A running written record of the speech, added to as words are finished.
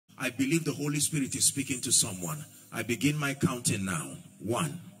I believe the Holy Spirit is speaking to someone. I begin my counting now.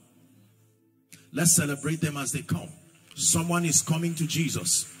 1. Let's celebrate them as they come. Someone is coming to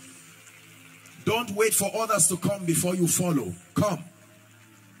Jesus. Don't wait for others to come before you follow. Come.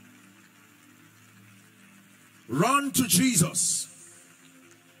 Run to Jesus.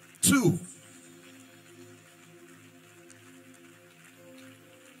 2.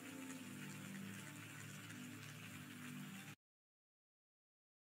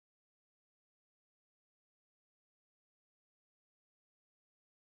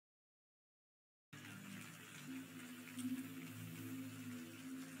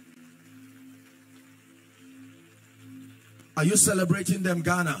 Are you celebrating them,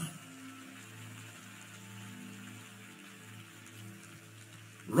 Ghana?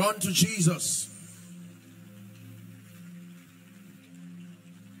 Run to Jesus.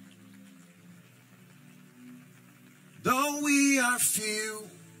 Though we are few,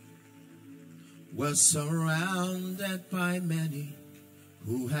 we're surrounded by many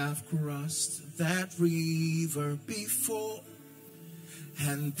who have crossed that river before.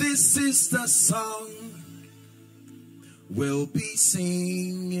 And this is the song we'll be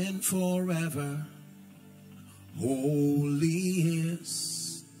singing forever. Holy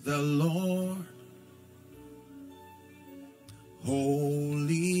is the Lord.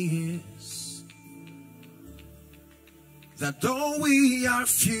 Holy is. That though we are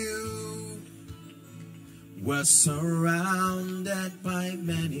few, we're surrounded by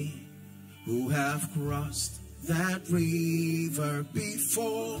many who have crossed that river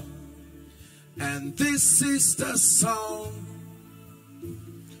before. And this is the song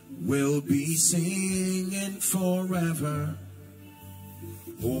we'll be singing forever.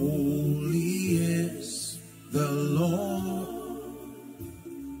 Holy is the Lord.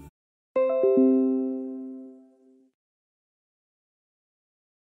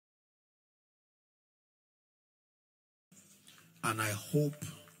 And I hope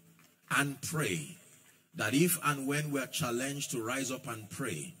and pray that if and when we are challenged to rise up and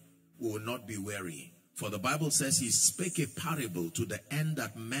pray, we will not be weary. For the Bible says he spake a parable to the end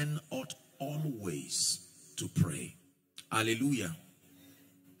that men ought always to pray. Hallelujah.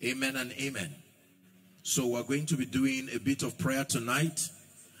 Amen and amen. So we're going to be doing a bit of prayer tonight,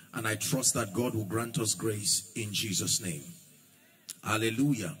 and I trust that God will grant us grace in Jesus' name.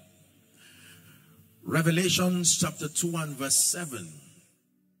 Hallelujah. Revelation chapter 2 and verse 7.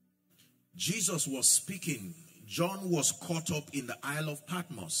 Jesus was speaking. John was caught up in the Isle of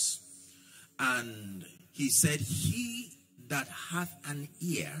Patmos. And he said, he that hath an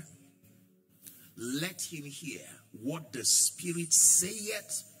ear, let him hear what the Spirit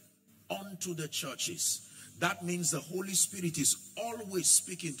saith unto the churches. That means the Holy Spirit is always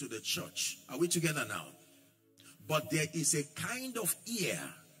speaking to the church. Are we together now? But there is a kind of ear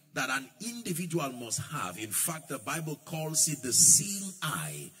that an individual must have. In fact, the Bible calls it the seeing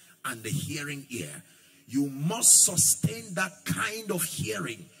eye and the hearing ear. You must sustain that kind of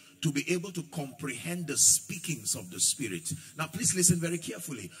hearing to be able to comprehend the speakings of the Spirit. Now, please listen very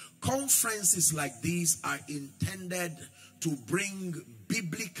carefully. Conferences like these are intended to bring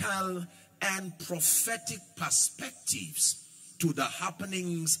biblical and prophetic perspectives to the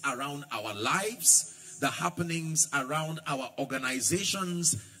happenings around our lives, the happenings around our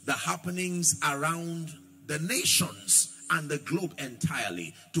organizations, the happenings around the nations and the globe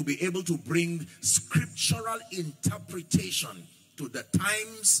entirely, to be able to bring scriptural interpretation to the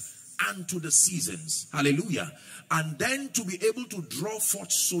times and to the seasons. Hallelujah. And then to be able to draw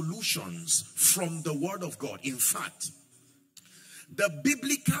forth solutions from the word of God. In fact, the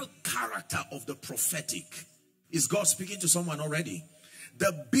biblical character of the prophetic, is God speaking to someone already?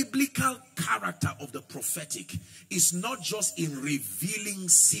 The biblical character of the prophetic is not just in revealing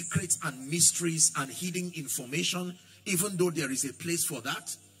secrets and mysteries and hidden information, even though there is a place for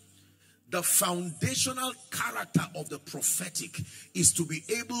that. The foundational character of the prophetic is to be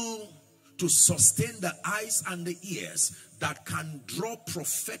able to sustain the eyes and the ears that can draw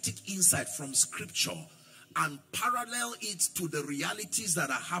prophetic insight from scripture and parallel it to the realities that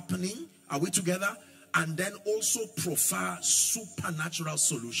are happening. Are we together? And then also profile supernatural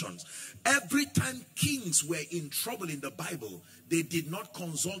solutions. Every time kings were in trouble in the Bible, they did not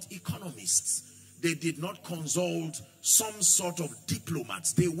consult economists. They did not consult some sort of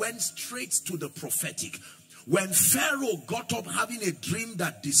diplomats. They went straight to the prophetic. When Pharaoh got up having a dream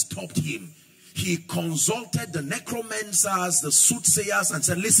that disturbed him, he consulted the necromancers, the soothsayers, and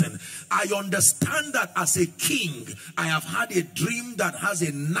said, listen, I understand that as a king, I have had a dream that has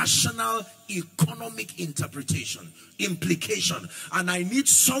a national economic implication, and I need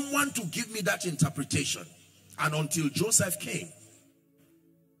someone to give me that interpretation. And until Joseph came,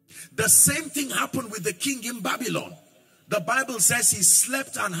 The same thing happened with the king in Babylon. The Bible says he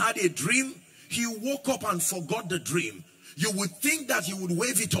slept and had a dream. He woke up and forgot the dream. You would think that he would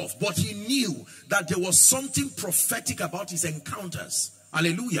wave it off, but he knew that there was something prophetic about his encounters.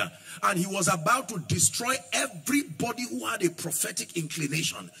 Hallelujah. And he was about to destroy everybody who had a prophetic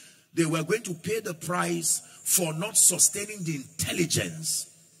inclination. They were going to pay the price for not sustaining the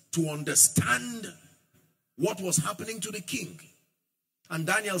intelligence to understand what was happening to the king. And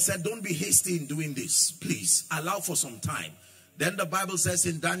Daniel said, don't be hasty in doing this. Please allow for some time. Then the Bible says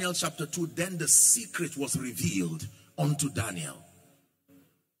in Daniel chapter 2, then the secret was revealed unto Daniel.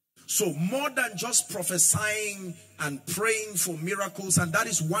 So more than just prophesying and praying for miracles, and that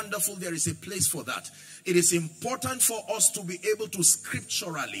is wonderful, there is a place for that. It is important for us to be able to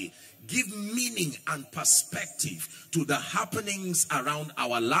scripturally give meaning and perspective to the happenings around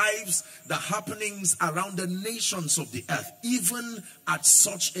our lives, the happenings around the nations of the earth, even at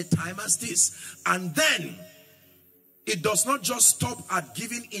such a time as this. And then it does not just stop at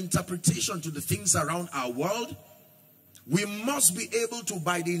giving interpretation to the things around our world. We must be able to,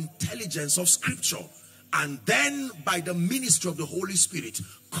 by the intelligence of scripture and then by the ministry of the Holy Spirit,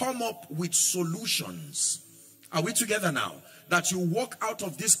 come up with solutions. Are we together now? That you walk out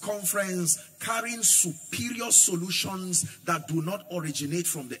of this conference carrying superior solutions that do not originate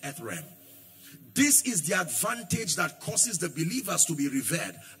from the earth realm. This is the advantage that causes the believers to be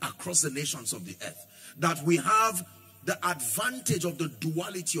revered across the nations of the earth. That we have the advantage of the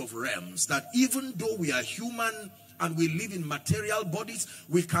duality of realms. That even though we are human and we live in material bodies,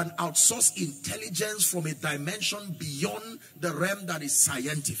 we can outsource intelligence from a dimension beyond the realm that is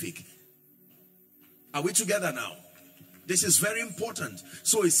scientific. Are we together now? This is very important.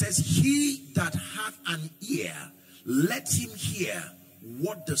 So it says, he that hath an ear, let him hear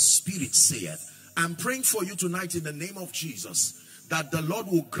what the Spirit saith. I'm praying for you tonight in the name of Jesus, that the Lord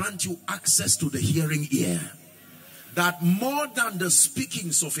will grant you access to the hearing ear. That more than the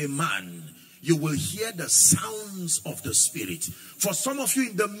speakings of a man, you will hear the sounds of the Spirit. For some of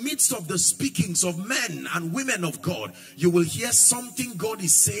you, in the midst of the speakings of men and women of God, you will hear something God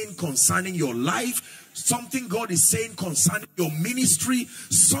is saying concerning your life, something God is saying concerning your ministry,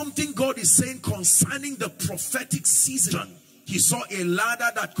 something God is saying concerning the prophetic season. He saw a ladder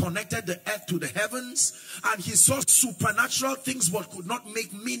that connected the earth to the heavens, and he saw supernatural things but could not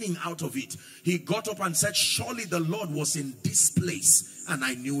make meaning out of it. He got up and said, surely the Lord was in this place and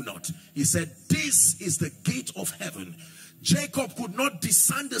I knew not. He said, this is the gate of heaven. Jacob could not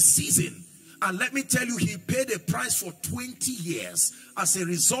discern the season, and let me tell you, he paid a price for 20 years as a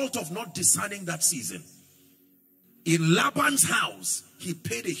result of not discerning that season. In Laban's house, he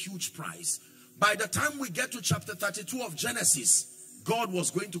paid a huge price. By the time we get to chapter 32 of Genesis, God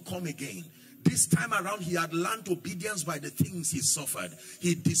was going to come again. This time around, he had learned obedience by the things he suffered.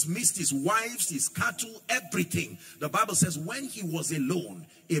 He dismissed his wives, his cattle, everything. The Bible says when he was alone,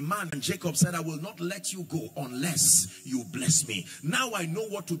 a man, and Jacob said, I will not let you go unless you bless me. Now I know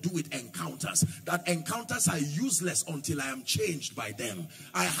what to do with encounters. That encounters are useless until I am changed by them.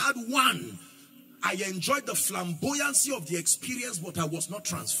 I had one. I enjoyed the flamboyancy of the experience, but I was not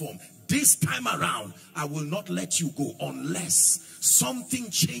transformed. This time around, I will not let you go unless something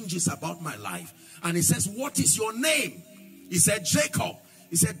changes about my life. And he says, what is your name? He said, Jacob.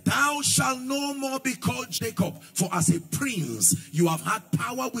 He said, thou shalt no more be called Jacob, for as a prince you have had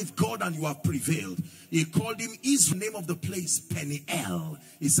power with God and you have prevailed. He called him Israel, name of the place, Peniel.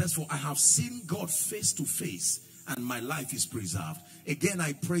 He says, for I have seen God face to face and my life is preserved. Again,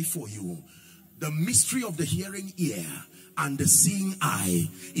 I pray for you. The mystery of the hearing ear and the seeing eye,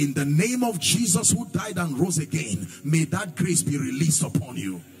 in the name of Jesus who died and rose again, may that grace be released upon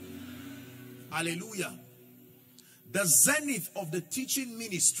you. Hallelujah. The zenith of the teaching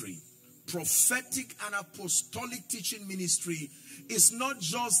ministry, prophetic and apostolic teaching ministry, is not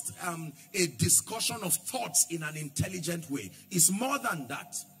just a discussion of thoughts in an intelligent way. It's more than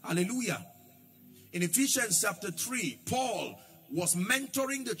that. Hallelujah. In Ephesians chapter 3, Paul was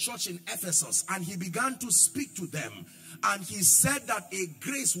mentoring the church in Ephesus, and he began to speak to them, and he said that a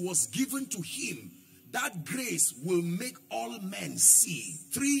grace was given to him. That grace will make all men see.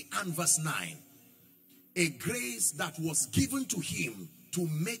 3 and verse 9. A grace that was given to him to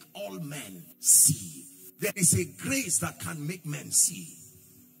make all men see. There is a grace that can make men see.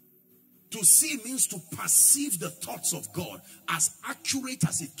 To see means to perceive the thoughts of God as accurate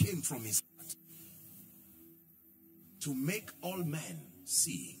as it came from his heart. To make all men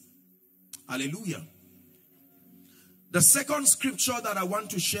see. Hallelujah. The second scripture that I want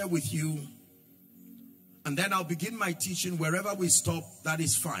to share with you, and then I'll begin my teaching. Wherever we stop, that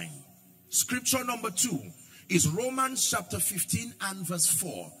is fine. Scripture number 2 is Romans chapter 15 and verse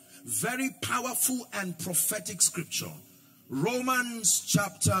 4. Very powerful and prophetic scripture. Romans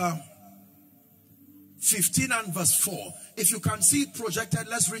chapter 15 and verse 4. If you can see it projected,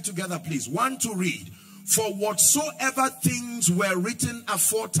 let's read together, please. 1 to read. For whatsoever things were written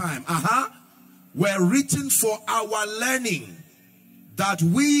aforetime, were written for our learning, that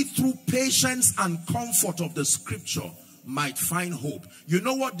we through patience and comfort of the scripture might find hope. You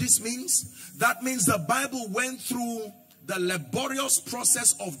know what this means? That means the Bible went through the laborious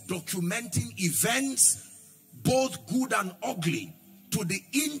process of documenting events, both good and ugly, to the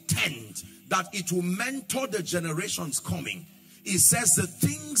intent that it will mentor the generations coming. It says the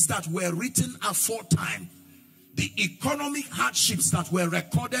things that were written aforetime, the economic hardships that were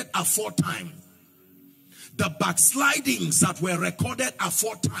recorded aforetime, the backslidings that were recorded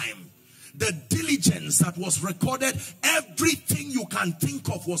aforetime, the diligence that was recorded, everything you can think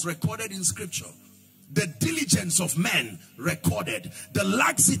of was recorded in scripture. The diligence of men recorded, the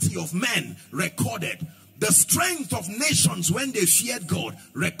laxity of men recorded, the strength of nations when they feared God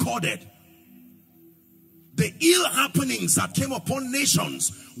recorded, the ill happenings that came upon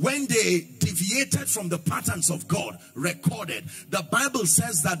nations when they deviated from the patterns of God recorded. The Bible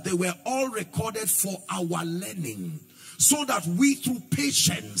says that they were all recorded for our learning, so that we through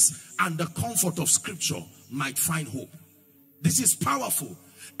patience and the comfort of scripture might find hope. This is powerful.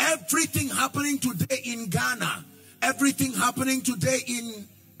 Everything happening today in Ghana, everything happening today in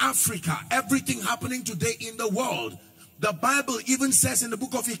Africa, everything happening today in the world, the Bible even says in the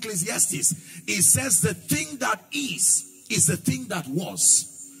book of Ecclesiastes, it says the thing that is the thing that was,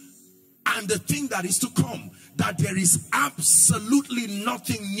 and the thing that is to come, that there is absolutely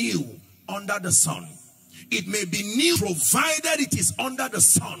nothing new under the sun. It may be new, provided it is under the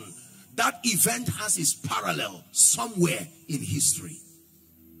sun. That event has its parallel somewhere in history.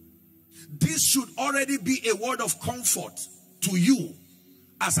 This should already be a word of comfort to you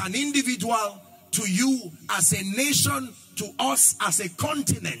as an individual, to you as a nation, to us as a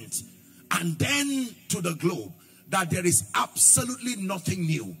continent, and then to the globe, that there is absolutely nothing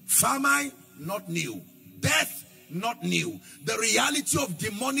new. Famine, not new. Death, not new. The reality of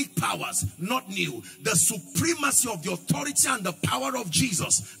demonic powers, not new. The supremacy of the authority and the power of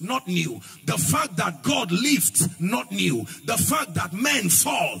Jesus, not new. The fact that God lifts, not new. The fact that men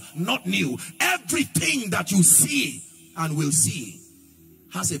fall, not new. Everything that you see and will see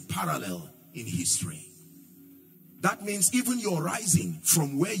has a parallel in history. That means even your rising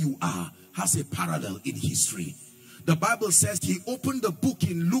from where you are has a parallel in history. The Bible says he opened the book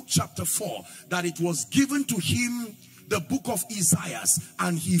in Luke chapter 4, that it was given to him the book of Isaiah,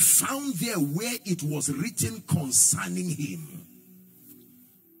 and he found there where it was written concerning him.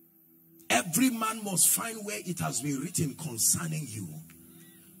 Every man must find where it has been written concerning you.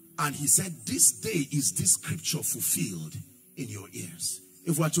 And he said, this day is this scripture fulfilled in your ears.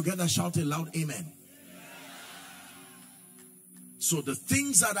 If we're together, shout a loud amen. So the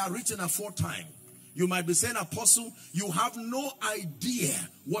things that are written aforetime, you might be saying, Apostle, you have no idea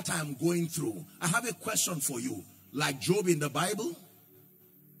what I am going through. I have a question for you. Like Job in the Bible?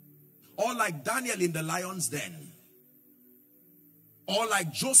 Or like Daniel in the lion's den? Or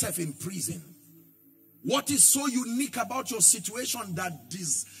like Joseph in prison? What is so unique about your situation that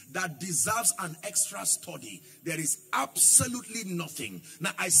deserves an extra study? There is absolutely nothing.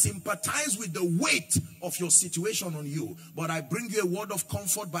 Now, I sympathize with the weight of your situation on you, but I bring you a word of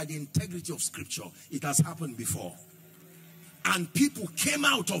comfort by the integrity of scripture. It has happened before. And people came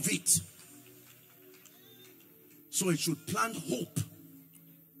out of it. So it should plant hope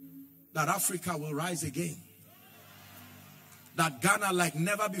that Africa will rise again. That Ghana, like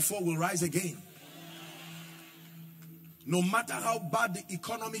never before, will rise again. No matter how bad the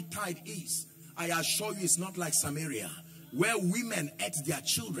economic tide is, I assure you it's not like Samaria, where women ate their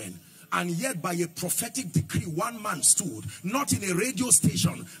children, and yet by a prophetic decree, one man stood, not in a radio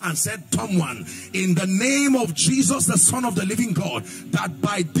station, and said, someone, in the name of Jesus, the Son of the living God, that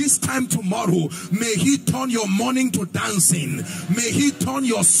by this time tomorrow, may he turn your mourning to dancing. May he turn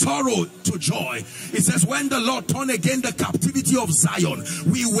your sorrow to joy. It says, when the Lord turned again the captivity of Zion,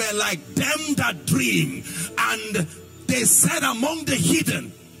 we were like them that dream. And they said among the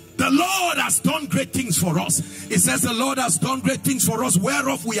heathen, the Lord has done great things for us. It says the Lord has done great things for us,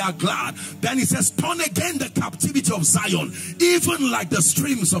 whereof we are glad. Then it says, turn again the captivity of Zion, even like the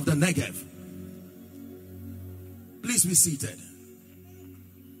streams of the Negev. Please be seated.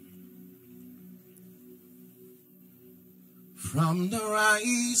 From the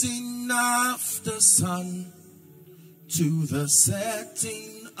rising of the sun to the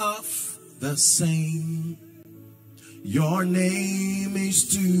setting of the same, your name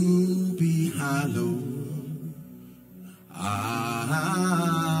is to be hallowed.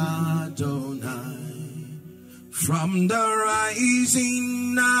 Amen. From the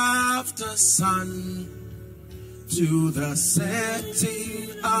rising of the sun to the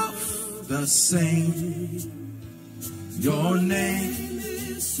setting of the same, your name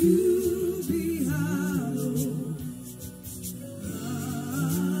is to be hallowed.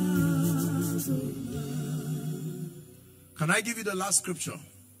 Can I give you the last scripture?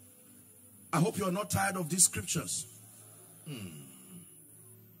 I hope you are not tired of these scriptures.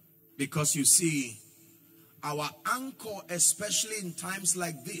 Because you see, our anchor, especially in times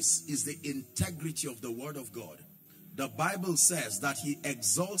like this, is the integrity of the word of God. The Bible says that he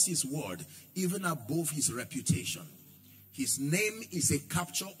exalts his word even above his reputation. His name is a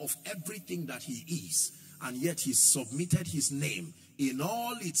capture of everything that he is, and yet he submitted his name in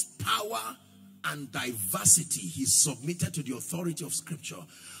all its power and diversity. He submitted to the authority of scripture.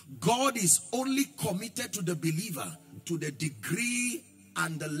 God is only committed to the believer to the degree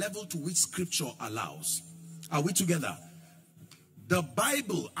and the level to which scripture allows. Are we together? The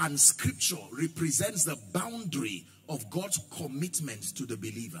Bible and scripture represents the boundary of God's commitment to the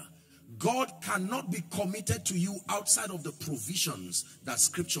believer. God cannot be committed to you outside of the provisions that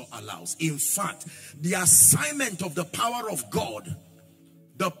scripture allows. In fact, the assignment of the power of God,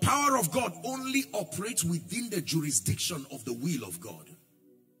 the power of God only operates within the jurisdiction of the will of God.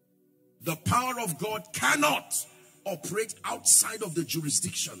 The power of God cannot operate outside of the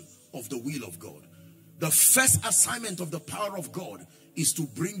jurisdiction of the will of God. The first assignment of the power of God is to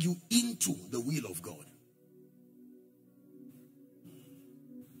bring you into the will of God.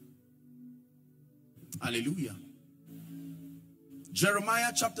 Hallelujah.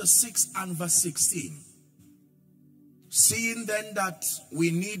 Jeremiah chapter 6 and verse 16. Seeing then that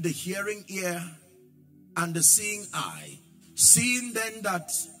we need the hearing ear and the seeing eye. Seeing then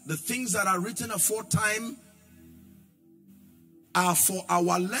that the things that are written aforetime are for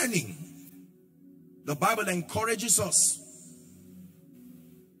our learning. The Bible encourages us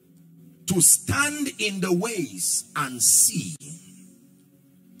to stand in the ways and see,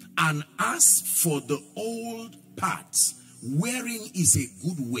 and ask for the old paths wherein is a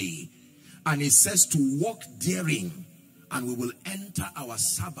good way, and it says to walk therein, and we will enter our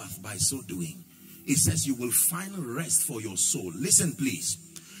Sabbath by so doing. It says you will find rest for your soul. Listen please,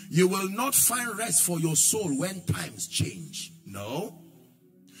 you will not find rest for your soul when times change. No.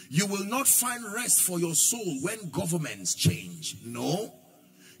 You will not find rest for your soul when governments change. No.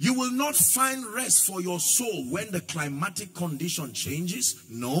 You will not find rest for your soul when the climatic condition changes.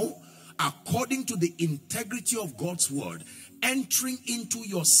 No. According to the integrity of God's word, entering into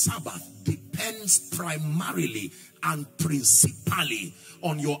your Sabbath depends primarily and principally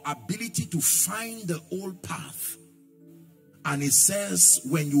on your ability to find the old path. And it says,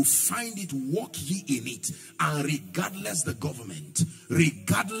 when you find it, walk ye in it. And regardless the government,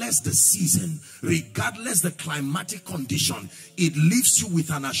 regardless the season, regardless the climatic condition, it leaves you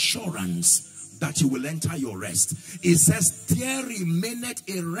with an assurance that you will enter your rest. It says, there remaineth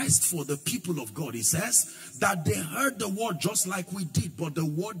a rest for the people of God. It says that they heard the word just like we did, but the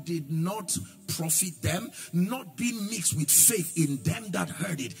word did not profit them, not being mixed with faith in them that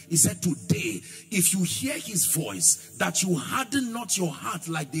heard it. He said, today, if you hear his voice, that you harden not your heart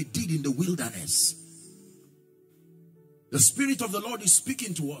like they did in the wilderness. The Spirit of the Lord is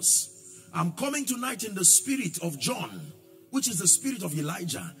speaking to us. I'm coming tonight in the spirit of John, which is the spirit of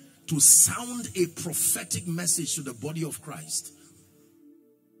Elijah, to sound a prophetic message to the body of Christ.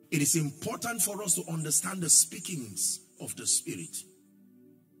 It is important for us to understand the speakings of the Spirit.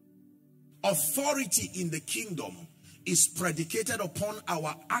 Authority in the kingdom is predicated upon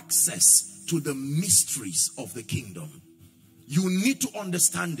our access to the mysteries of the kingdom. You need to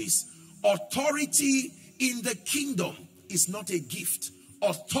understand this. Authority in the kingdom is not a gift.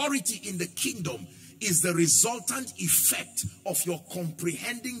 Authority in the kingdom is the resultant effect of your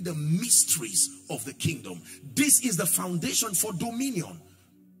comprehending the mysteries of the kingdom. This is the foundation for dominion.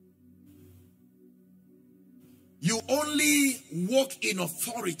 You only walk in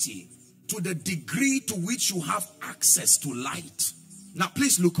authority to the degree to which you have access to light. Now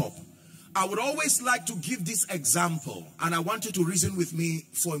please look up. I would always like to give this example, and I want you to reason with me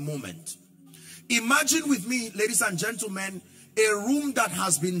for a moment. Imagine with me, ladies and gentlemen, a room that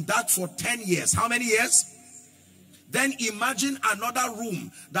has been dark for 10 years. How many years? Then imagine another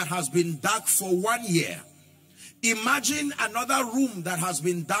room that has been dark for 1 year. Imagine another room that has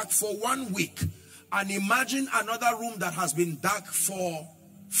been dark for 1 week. And imagine another room that has been dark for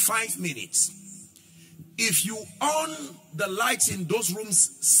 5 minutes. If you on the lights in those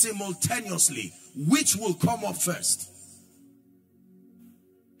rooms simultaneously, which will come up first?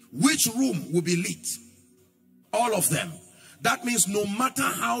 Which room will be lit? All of them. That means no matter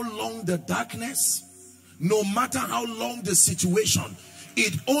how long the darkness, no matter how long the situation,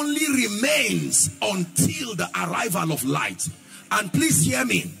 it only remains until the arrival of light. And please hear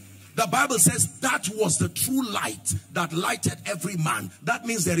me. The Bible says that was the true light that lighted every man. That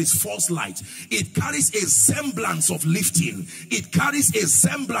means there is false light. It carries a semblance of lifting. It carries a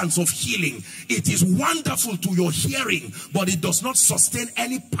semblance of healing. It is wonderful to your hearing, but it does not sustain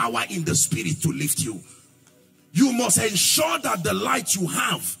any power in the spirit to lift you. You must ensure that the light you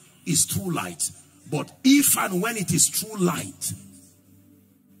have is true light. But if and when it is true light,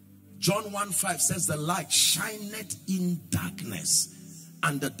 John 1:5 says the light shineth in darkness,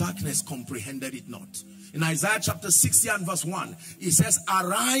 and the darkness comprehended it not. In Isaiah chapter 60 and verse 1, it says,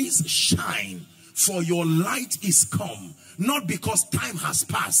 arise, shine, for your light is come. Not because time has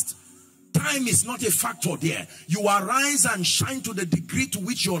passed. Time is not a factor there. You arise and shine to the degree to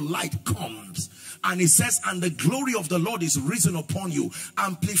which your light comes. And it says, and the glory of the Lord is risen upon you.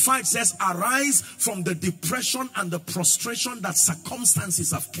 Amplified says, arise from the depression and the prostration that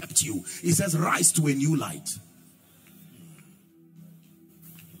circumstances have kept you. It says, rise to a new light.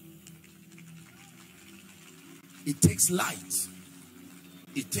 It takes light.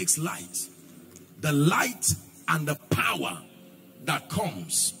 It takes light. The light and the power that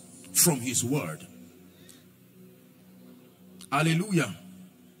comes from his word. Hallelujah.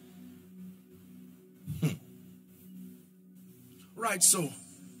 Right, so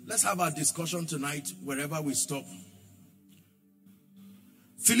let's have our discussion tonight wherever we stop.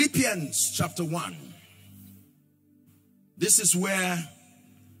 Philippians chapter 1. This is where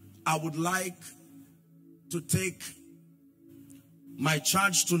I would like to take my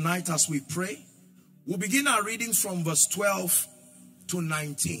charge tonight as we pray. We'll begin our reading from verse 12 to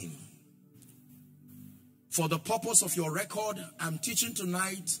 19. For the purpose of your record, I'm teaching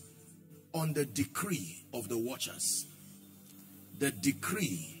tonight on the decree of the watchers. The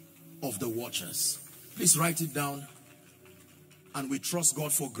decree of the watchers. Please write it down, and we trust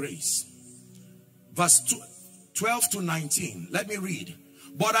God for grace. Verse 12 to 19. Let me read.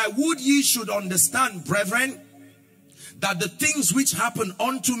 But I would ye should understand, brethren, that the things which happen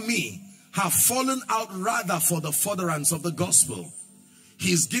unto me have fallen out rather for the furtherance of the gospel.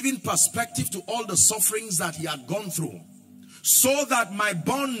 He is giving perspective to all the sufferings that he had gone through, so that my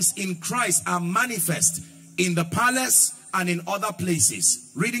bonds in Christ are manifest in the palace and in other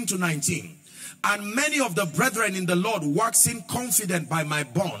places. Reading to 19. And many of the brethren in the Lord, waxing confident by my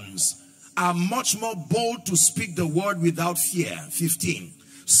bonds, are much more bold to speak the word without fear. 15.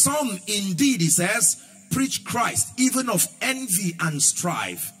 Some indeed, he says, preach Christ, even of envy and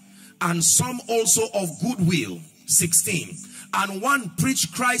strife, and some also of goodwill. 16. And one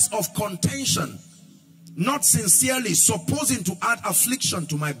preach Christ of contention, not sincerely, supposing to add affliction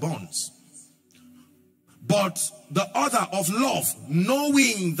to my bonds. But the other of love,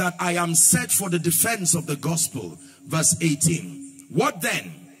 knowing that I am set for the defense of the gospel. Verse 18. What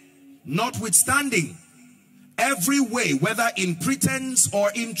then? Notwithstanding, every way, whether in pretense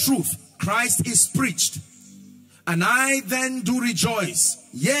or in truth, Christ is preached. And I then do rejoice,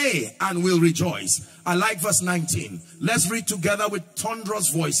 yea, and will rejoice. I like verse 19. Let's read together with thunderous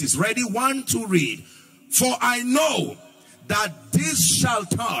voices. Ready? 1, 2, read. For I know that this shall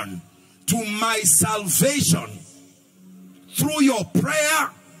turn to my salvation through your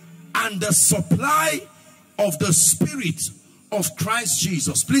prayer and the supply of the Spirit of Christ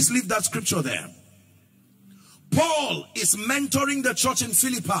Jesus. Please leave that scripture there. Paul is mentoring the church in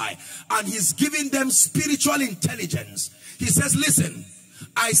Philippi, and he's giving them spiritual intelligence. He says, listen,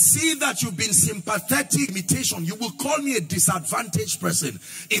 I see that you've been sympathetic. Imitation. You will call me a disadvantaged person.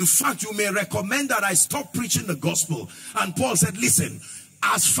 In fact, you may recommend that I stop preaching the gospel. And Paul said, listen,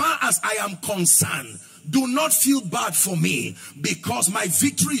 as far as I am concerned, do not feel bad for me, because my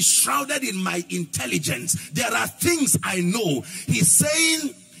victory is shrouded in my intelligence. There are things I know. He's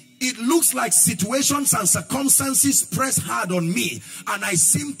saying, it looks like situations and circumstances press hard on me, and I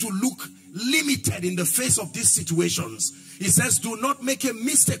seem to look limited in the face of these situations. He says, do not make a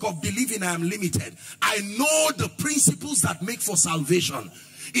mistake of believing I am limited. I know the principles that make for salvation.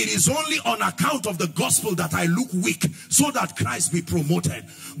 It is only on account of the gospel that I look weak, so that Christ be promoted.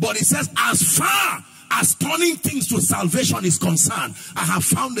 But he says, as far as turning things to salvation is concerned, I have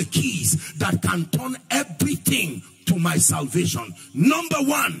found the keys that can turn everything to my salvation. Number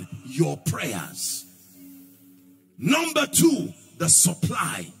 1, your prayers. Number 2, the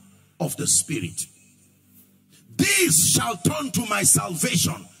supply of the Spirit. This shall turn to my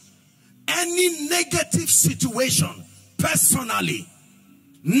salvation. Any negative situation, personally,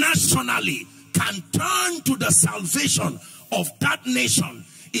 nationally, can turn to the salvation of that nation.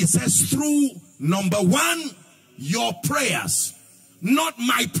 It says through, number 1, your prayers. Not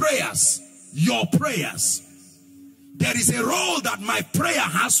my prayers, your prayers. There is a role that my prayer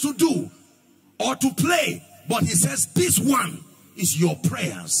has to do or to play. But he says this one is your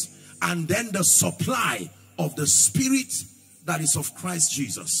prayers. And then the supply of the Spirit that is of Christ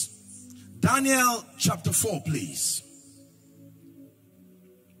Jesus. Daniel chapter 4, please.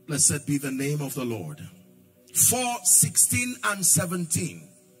 Blessed be the name of the Lord. 4:16 and 17.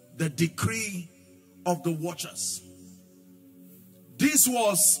 The decree of the watchers. This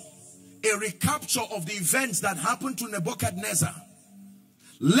was a recapture of the events that happened to Nebuchadnezzar.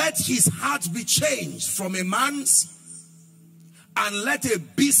 Let his heart be changed from a man's, and let a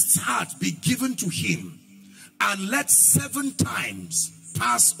beast's heart be given to him, and let 7 times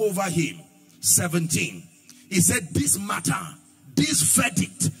pass over him. 17. He said, this matter, this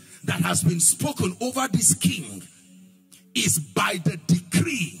verdict that has been spoken over this king is by the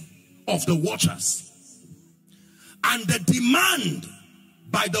decree of the watchers, and the demand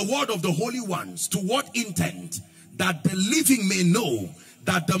by the word of the holy ones. To what intent? That the living may know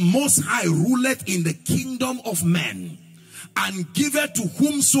that the Most High ruleth in the kingdom of men, and giveth to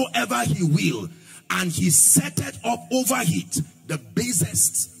whomsoever he will, and he setteth up over it the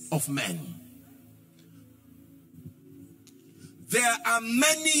basest of men. There are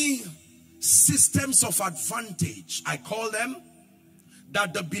many systems of advantage, I call them,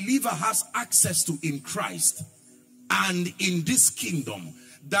 that the believer has access to in Christ and in this kingdom,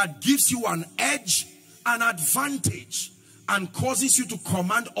 that gives you an edge, an advantage, and causes you to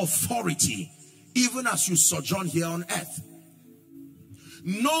command authority even as you sojourn here on earth.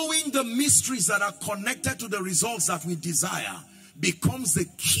 Knowing the mysteries that are connected to the results that we desire becomes the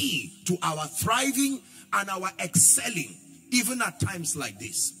key to our thriving and our excelling, even at times like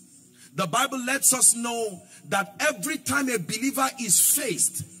this. The Bible lets us know that every time a believer is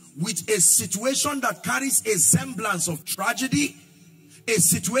faced with a situation that carries a semblance of tragedy, a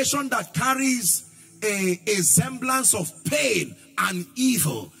situation that carries a semblance of pain and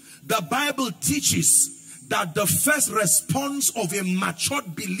evil, the Bible teaches that the first response of a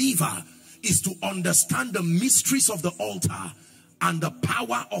matured believer is to understand the mysteries of the altar and the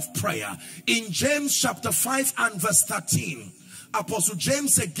power of prayer. In James chapter 5 and verse 13, Apostle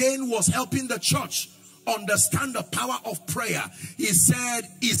James again was helping the church understand the power of prayer. He said,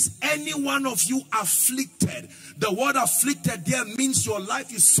 is any one of you afflicted? The word afflicted there means your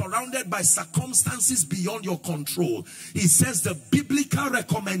life is surrounded by circumstances beyond your control. He says the biblical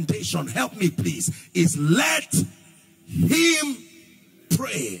recommendation, help me please, is let him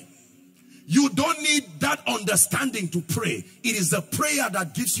pray. You don't need that understanding to pray. It is the prayer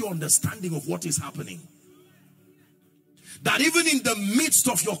that gives you understanding of what is happening. That even in the midst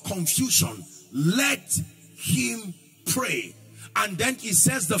of your confusion, let him pray. And then he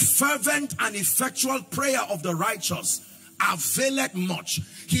says the fervent and effectual prayer of the righteous availeth much.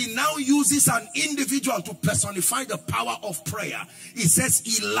 He now uses an individual to personify the power of prayer. He says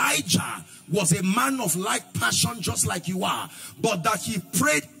Elijah was a man of like passion just like you are, but that he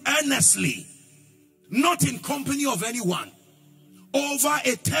prayed earnestly, not in company of anyone, over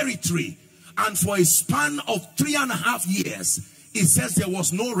a territory. And for a span of 3.5 years, it says there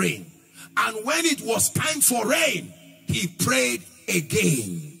was no rain. And when it was time for rain, he prayed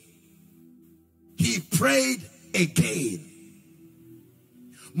again. He prayed again.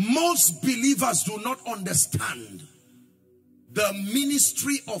 Most believers do not understand the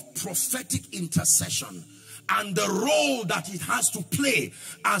ministry of prophetic intercession and the role that it has to play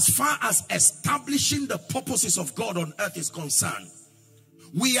as far as establishing the purposes of God on earth is concerned.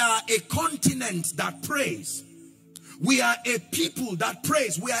 We are a continent that prays. We are a people that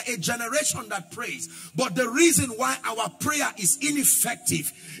prays. We are a generation that prays. But the reason why our prayer is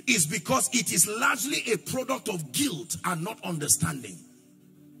ineffective is because it is largely a product of guilt and not understanding.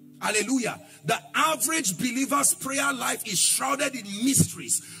 Hallelujah. The average believer's prayer life is shrouded in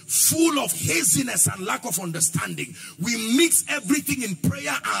mysteries, full of haziness and lack of understanding. We mix everything in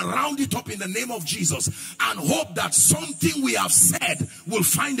prayer and round it up in the name of Jesus and hope that something we have said will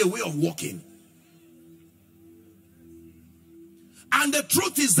find a way of working. And the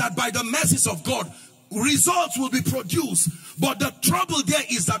truth is that by the mercies of God, results will be produced. But the trouble there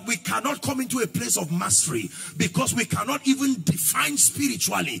is that we cannot come into a place of mastery because we cannot even define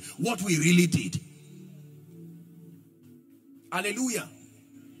spiritually what we really did. Hallelujah.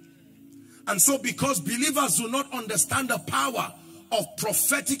 And so because believers do not understand the power of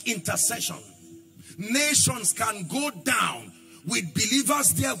prophetic intercession, nations can go down with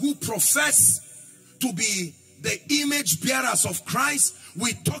believers there who profess to be the image bearers of Christ.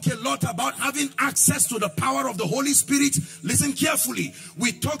 We talk a lot about having access to the power of the Holy Spirit. Listen carefully.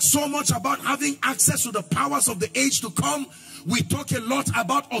 We talk so much about having access to the powers of the age to come. We talk a lot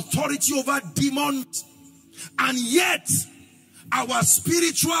about authority over demons, and yet our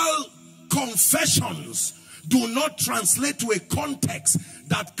spiritual confessions do not translate to a context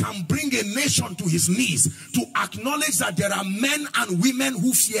that can bring a nation to his knees to acknowledge that there are men and women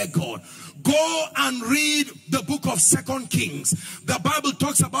who fear God. Go and read the book of 2 Kings. The Bible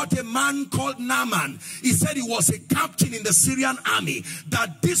talks about a man called Naaman. He said he was a captain in the Syrian army,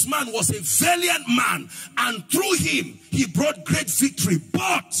 that this man was a valiant man, and through him he brought great victory,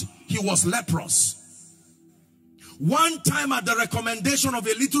 but he was leprous. One time, at the recommendation of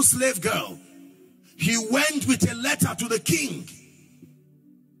a little slave girl, he went with a letter to the king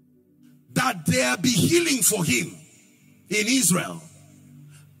that there be healing for him in Israel.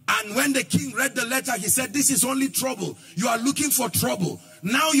 And when the king read the letter, he said, this is only trouble. You are looking for trouble.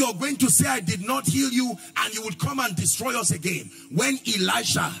 Now you're going to say I did not heal you, and you would come and destroy us again. When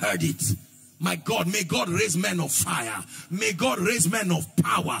Elisha heard it, my God, may God raise men of fire. May God raise men of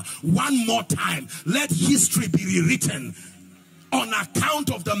power. One more time, let history be rewritten on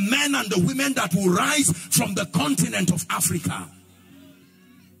account of the men and the women that will rise from the continent of Africa.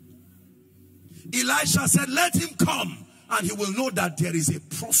 Elisha said, let him come, and he will know that there is a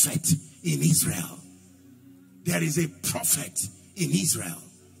prophet in Israel. There is a prophet in Israel.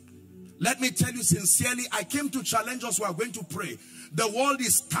 Let me tell you sincerely, I came to challenge us. We are going to pray. The world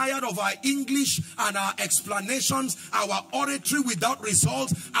is tired of our English and our explanations, our oratory without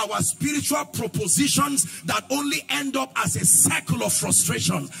results, our spiritual propositions that only end up as a cycle of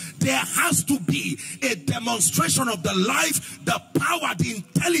frustration. There has to be a demonstration of the life, the power, the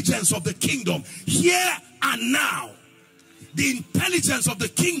intelligence of the kingdom here and now. The intelligence of the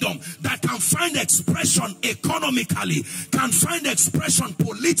kingdom that can find expression economically, can find expression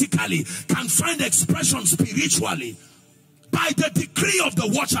politically, can find expression spiritually. By the decree of the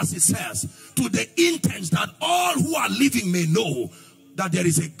watchers, it says, to the intent that all who are living may know that there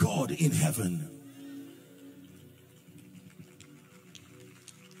is a God in heaven.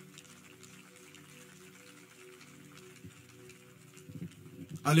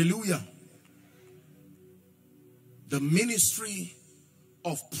 Hallelujah. The ministry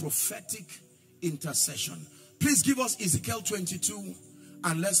of prophetic intercession. Please give us Ezekiel 22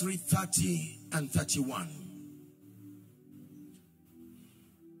 and let's read 30 and 31.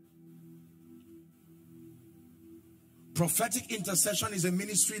 Prophetic intercession is a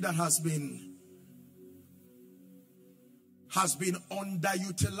ministry that has been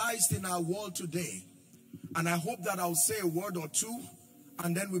underutilized in our world today. And I hope that I'll say a word or two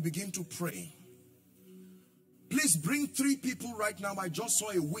and then we begin to pray. Please bring 3 people right now. I just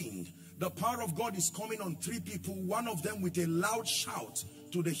saw a wind. The power of God is coming on 3 people. One of them with a loud shout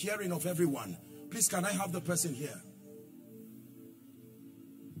to the hearing of everyone. Please, can I have the person here?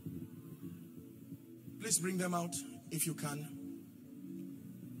 Please bring them out if you can.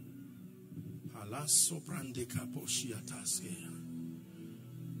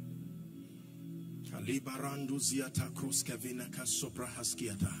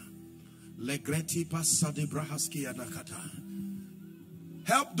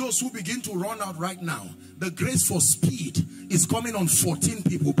 Help those who begin to run out right now. The grace for speed is coming on 14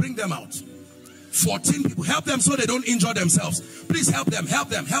 people. Bring them out. 14 people. Help them so they don't injure themselves. Please help them. Help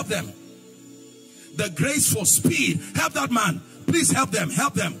them. Help them. The grace for speed. Help that man. Please help them.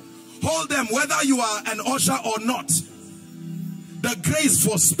 Help them. Hold them whether you are an usher or not. The grace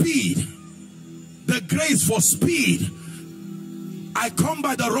for speed. The grace for speed. I come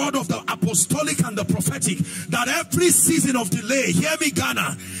by the rod of the apostolic and the prophetic, that every season of delay, hear me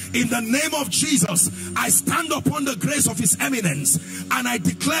Ghana, in the name of Jesus, I stand upon the grace of his eminence and I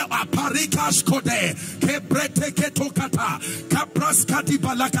declare in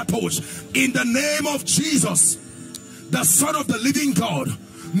the name of Jesus, the Son of the living God,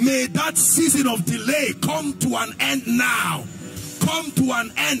 may that season of delay come to an end now. Come to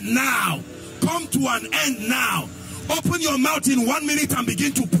an end now. Come to an end now. Open your mouth in 1 minute and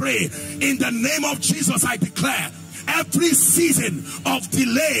begin to pray. In the name of Jesus, I declare every season of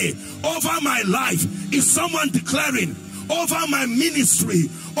delay over my life, is someone declaring, over my ministry,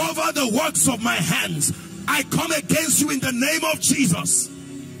 over the works of my hands, I come against you in the name of Jesus.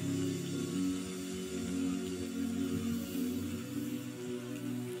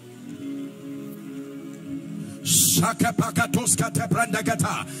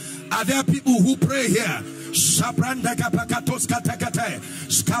 Are there people who pray here? Shabranda kapakatos katakate,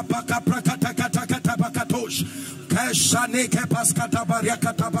 skapaka prakatakatakata bakatosh, kashaneke paskata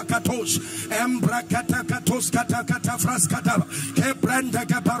bariakata bakatosh, embrakatakatos katakata fraskata, kebranda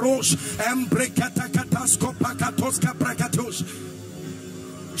kaparosh, embrekatakatas kopakatos kaprakatosh.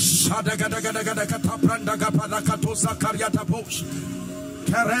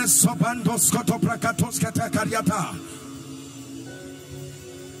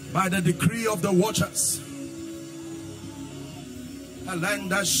 By the decree of the watchers,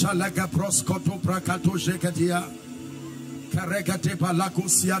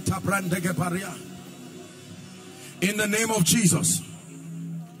 in the name of Jesus.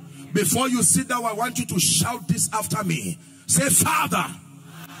 Before you sit down, I want you to shout this after me. Say, Father.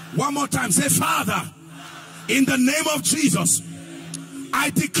 One more time. Say, Father. In the name of Jesus,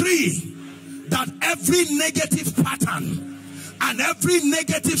 I decree that every negative pattern and every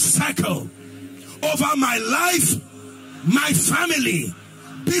negative cycle over my life, my family,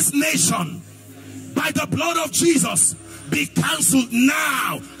 this nation, by the blood of Jesus, be cancelled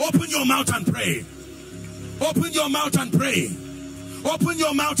now. Open your mouth and pray. Open your mouth and pray. Open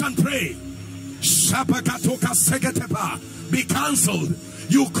your mouth and pray. Be cancelled.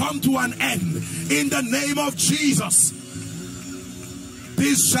 You come to an end in the name of Jesus.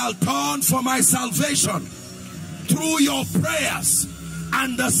 This shall turn for my salvation through your prayers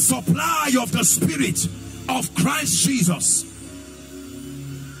and the supply of the Spirit of Christ Jesus.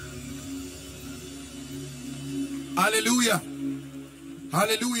 Hallelujah.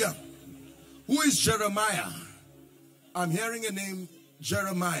 Hallelujah. Who is Jeremiah? I'm hearing a name,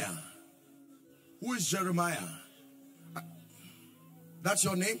 Jeremiah. Who is Jeremiah? That's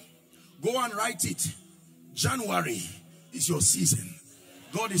your name? Go and write it. January is your season.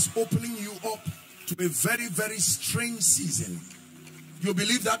 God is opening you up to a very, very strange season. You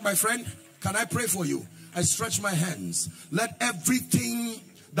believe that, my friend? Can I pray for you? I stretch my hands. Let everything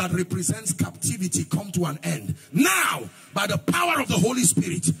that represents captivity come to an end. Now, by the power of the Holy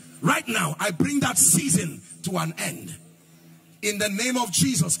Spirit, right now, I bring that season to an end. In the name of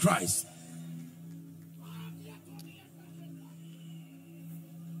Jesus Christ.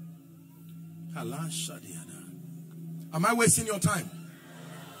 Am I wasting your time?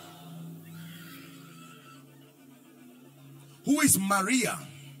 Who is Maria?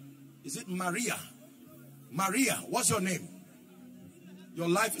 Is it Maria? Maria, what's your name? Your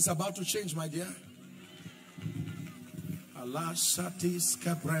life is about to change, my dear.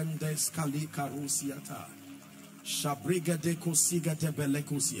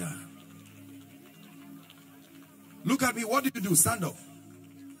 Look at me. What did you do? Stand up.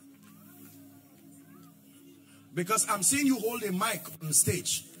 Because I'm seeing you hold a mic on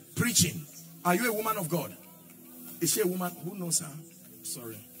stage preaching. Are you a woman of God? Is she a woman? Who knows her?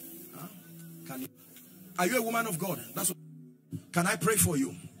 Sorry. Huh? Are you a woman of God? That's what. Can I pray for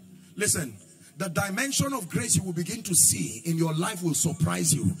you? Listen, the dimension of grace you will begin to see in your life will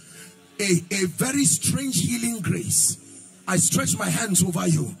surprise you. A very strange healing grace. I stretch my hands over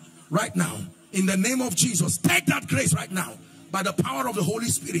you right now. In the name of Jesus, take that grace right now. By the power of the Holy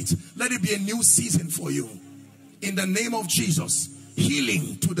Spirit, let it be a new season for you. In the name of Jesus,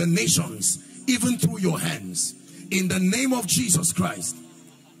 healing to the nations, even through your hands. In the name of Jesus Christ.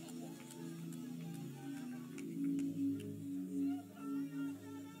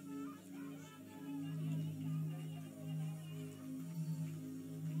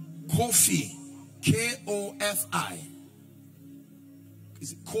 Kofi, K-O-F-I.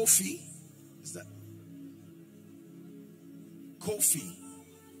 Is it Kofi? Is that Kofi?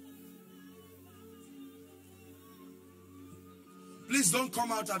 Please don't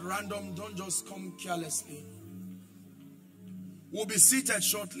come out at random. Don't just come carelessly. We'll be seated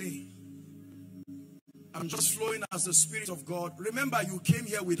shortly. I'm just flowing as the Spirit of God. Remember, you came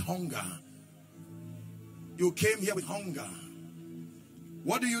here with hunger. You came here with hunger.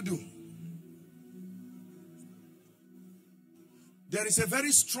 What do? There is a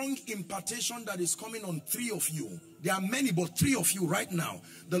very strong impartation that is coming on 3 of you. There are many, but 3 of you right now.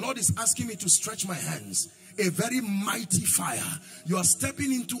 The Lord is asking me to stretch my hands. A very mighty fire. You are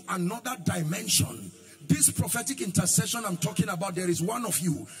stepping into another dimension. This prophetic intercession I'm talking about, there is one of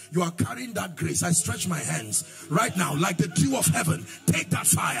you. You are carrying that grace. I stretch my hands right now like the dew of heaven. Take that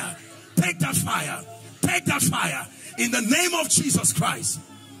fire. Take that fire. Take that fire. In the name of Jesus Christ.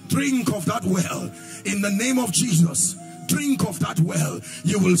 Drink of that well. In the name of Jesus. Drink of that well.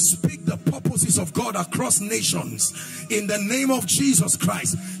 You will speak the purposes of God across nations. In the name of Jesus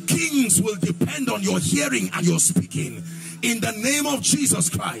Christ. Kings will depend on your hearing and your speaking. In the name of Jesus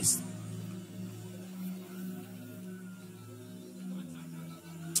Christ.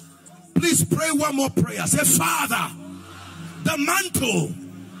 Please pray one more prayer. Say, Father, the mantle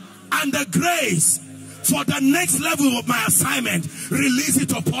and the grace for the next level of my assignment, release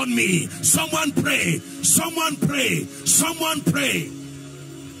it upon me. Someone pray. Someone pray. Someone pray.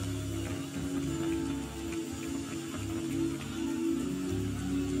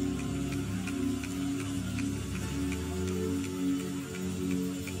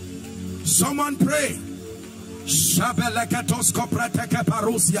 Someone pray.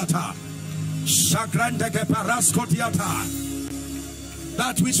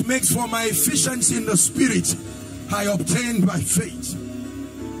 That which makes for my efficiency in the spirit, I obtained by faith.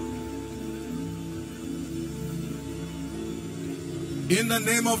 In the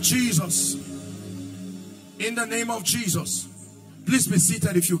name of Jesus. In the name of Jesus. Please be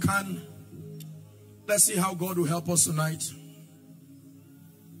seated if you can. Let's see how God will help us tonight.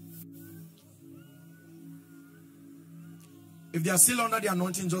 If they are still under the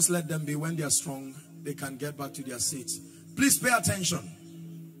anointing, just let them be. When they are strong, they can get back to their seats. Please pay attention.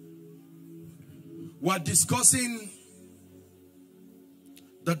 We're discussing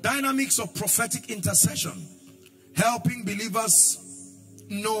the dynamics of prophetic intercession, helping believers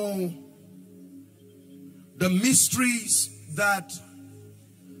know the mysteries that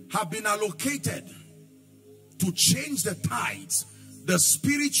have been allocated to change the tides, the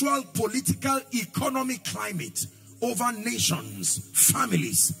spiritual, political, economic climate over nations,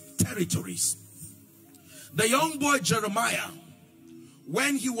 families, territories. The young boy Jeremiah,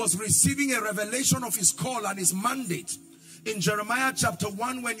 when he was receiving a revelation of his call and his mandate, in Jeremiah chapter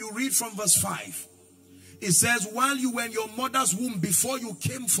 1, when you read from verse 5, it says, while you were in your mother's womb, before you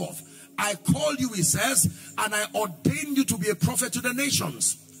came forth, I called you, he says, and I ordained you to be a prophet to the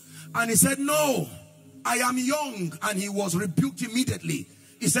nations. And he said, no, I am young. And he was rebuked immediately.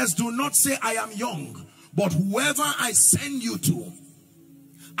 He says, do not say I am young, but whoever I send you to,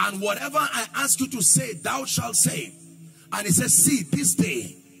 and whatever I ask you to say, thou shalt say. And he says, see, this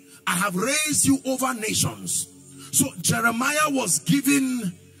day I have raised you over nations. So Jeremiah was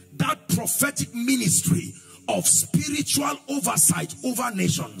given that prophetic ministry of spiritual oversight over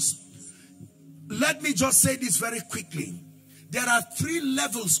nations. Let me just say this very quickly. There are 3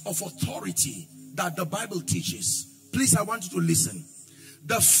 levels of authority that the Bible teaches. Please, I want you to listen.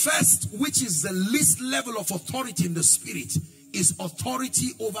 The first, which is the least level of authority in the spirit, is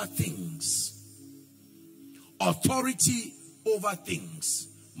authority over things. Authority over things.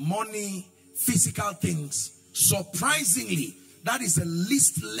 Money, physical things. Surprisingly, that is the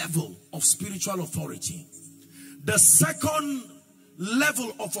least level of spiritual authority. The second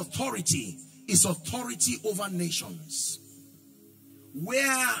level of authority is authority over nations,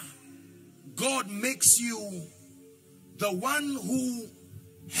 where God makes you the one who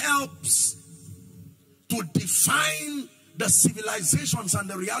helps to define the civilizations and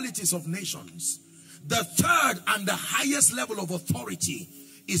the realities of nations. The third and the highest level of authority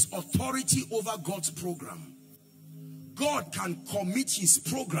is authority over God's program. God can commit his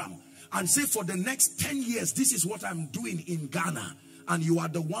program and say, for the next 10 years, this is what I'm doing in Ghana. And you are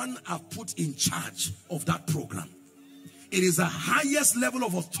the one I've put in charge of that program. It is the highest level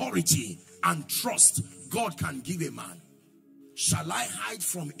of authority and trust God can give a man. Shall I hide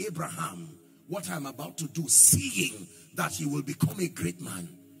from Abraham what I'm about to do, seeing that he will become a great man,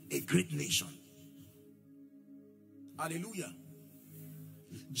 a great nation? Hallelujah.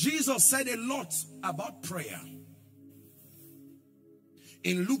 Jesus said a lot about prayer.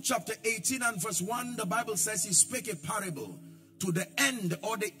 In Luke chapter 18 and verse 1, the Bible says he spake a parable to the end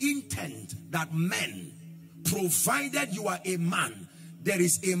or the intent that men, provided you are a man, there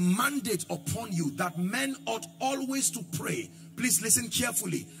is a mandate upon you that men ought always to pray. Please listen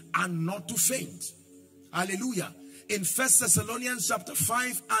carefully, and not to faint. Hallelujah. In 1 Thessalonians chapter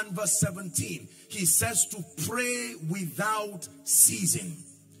 5 and verse 17, he says to pray without ceasing.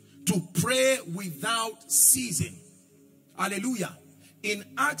 To pray without ceasing. Hallelujah. In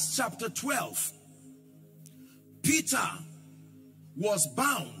Acts chapter 12, Peter was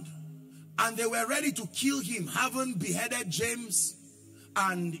bound and they were ready to kill him, having beheaded James.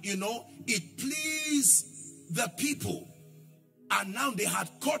 And you know, it pleased the people. And now they had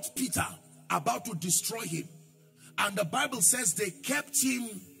caught Peter, about to destroy him. And the Bible says they kept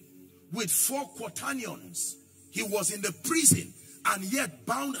him with 4 quaternions. He was in the prison and yet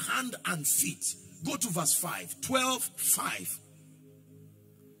bound hand and feet. Go to verse 5. 12:5.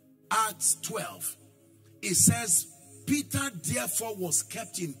 Acts 12. It says, Peter therefore was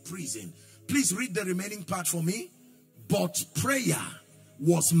kept in prison. Please read the remaining part for me. But prayer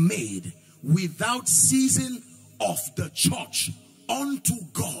was made without ceasing of the church unto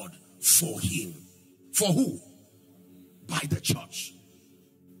God for him. For who? By the church.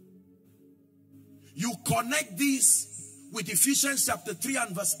 You connect this with Ephesians chapter 3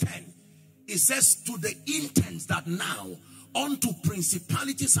 and verse 10. It says, to the intent that now unto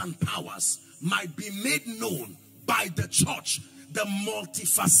principalities and powers might be made known by the church the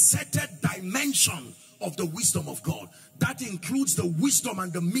multifaceted dimension of the wisdom of God. That includes the wisdom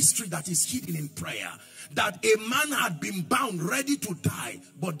and the mystery that is hidden in prayer. That a man had been bound, ready to die,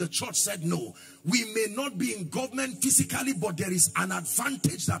 but the church said no. We may not be in government physically, but there is an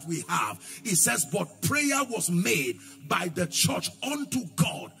advantage that we have. It says, but prayer was made by the church unto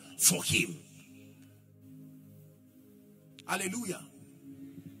God for him. Hallelujah.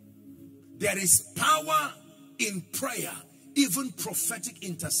 There is power in prayer, even prophetic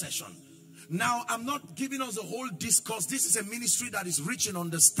intercession. Now, I'm not giving us a whole discourse. This is a ministry that is rich in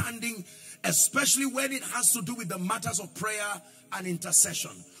understanding, especially when it has to do with the matters of prayer and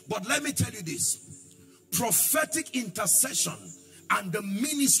intercession. But let me tell you this. Prophetic intercession and the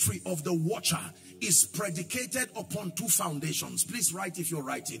ministry of the watcher is predicated upon two foundations. Please write if you're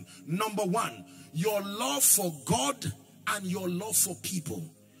writing. Number one, your love for God and your love for people.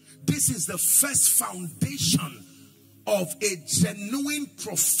 This is the first foundation of a genuine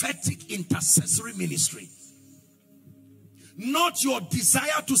prophetic intercessory ministry. Not your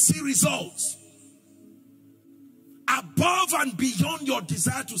desire to see results. Above and beyond your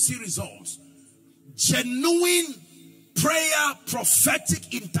desire to see results. Genuine prayer,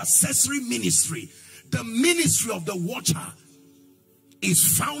 prophetic intercessory ministry. The ministry of the watcher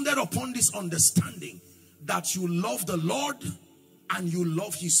is founded upon this understanding that you love the Lord and you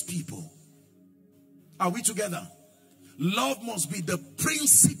love his people. Are we together? Love must be the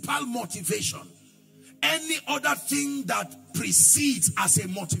principal motivation. Any other thing that precedes as a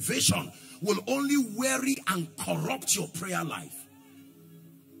motivation will only weary and corrupt your prayer life.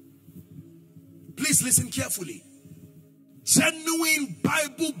 Please listen carefully. Genuine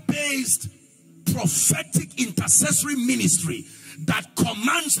Bible-based prophetic intercessory ministry that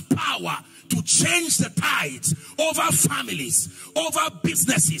commands power to change the tides over families, over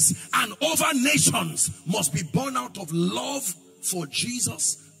businesses, and over nations must be born out of love for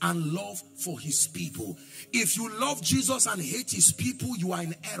Jesus and love for his people. If you love Jesus and hate his people, you are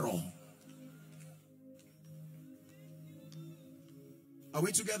in error. Are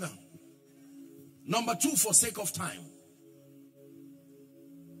we together? Number two, for sake of time,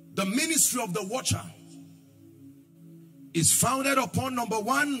 the ministry of the watcher is founded upon, number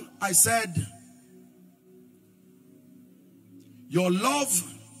one, I said, your love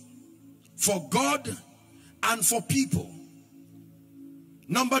for God and for people.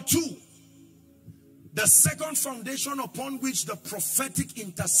 Number two, the second foundation upon which the prophetic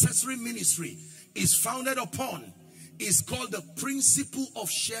intercessory ministry is founded upon is called the principle of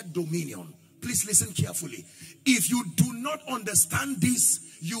shared dominion. Please listen carefully. If you do not understand this,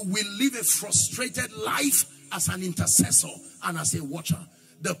 you will live a frustrated life as an intercessor and as a watcher.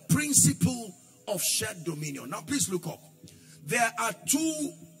 The principle of shared dominion. Now please look up. There are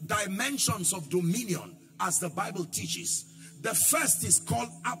two dimensions of dominion as the Bible teaches. The first is called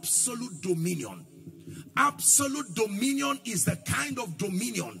absolute dominion. Absolute dominion is the kind of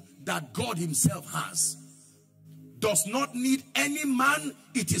dominion that God himself has. Does not need any man.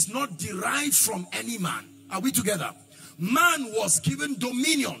 It is not derived from any man. Are we together? Man was given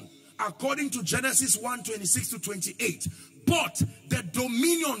dominion according to Genesis 1:26 to 28. But the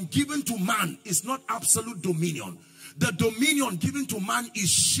dominion given to man is not absolute dominion. The dominion given to man is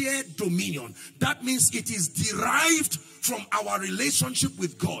shared dominion. That means it is derived from our relationship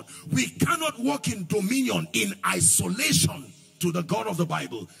with God. We cannot walk in dominion in isolation to the God of the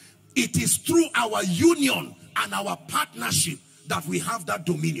Bible. It is through our union and our partnership that we have that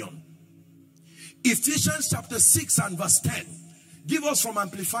dominion. Ephesians chapter 6 and verse 10. Give us from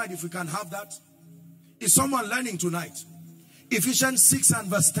Amplified if we can have that. Is someone learning tonight? Ephesians 6 and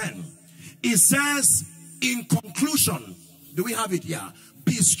verse 10. It says, in conclusion, do we have it here?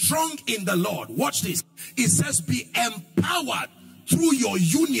 Be strong in the Lord. Watch this. It says, be empowered through your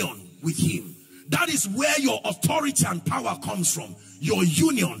union with him. That is where your authority and power comes from. Your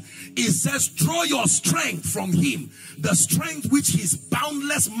union. It says, draw your strength from him. The strength which his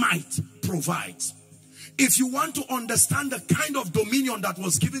boundless might provides. If you want to understand the kind of dominion that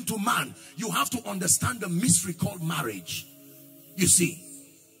was given to man, you have to understand the mystery called marriage. You see,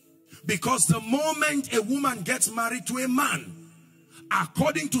 because the moment a woman gets married to a man,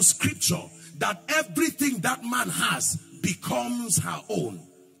 according to scripture, that everything that man has becomes her own.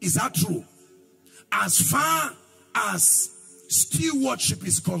 Is that true? As far as stewardship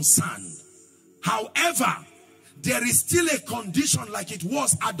is concerned. However, there is still a condition like it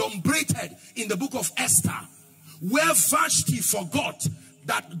was adumbrated in the book of Esther, where Vashti forgot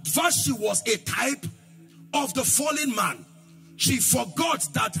that Vashti was a type of the fallen man. She forgot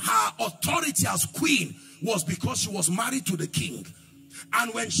that her authority as queen was because she was married to the king.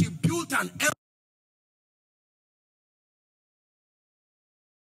 And when she built an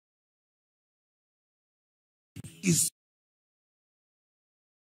is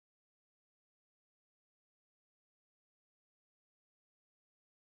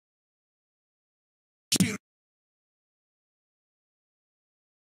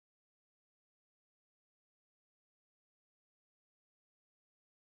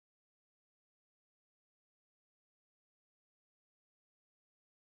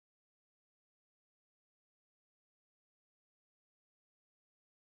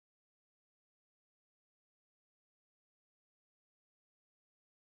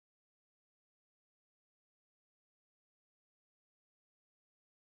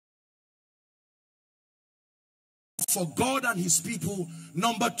for God and his people.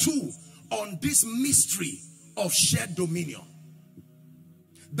 Number two, on this mystery of shared dominion.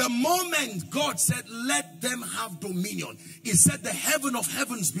 The moment God said, let them have dominion, he said the heaven of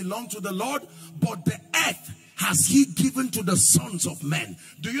heavens belong to the Lord, but the earth has he given to the sons of men.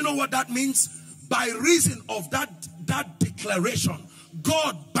 Do you know what that means? By reason of that declaration,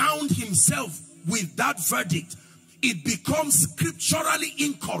 God bound himself with that verdict. It becomes scripturally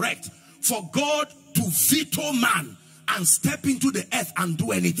incorrect for God to veto man and step into the earth and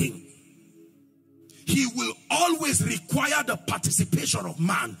do anything. He will always require the participation of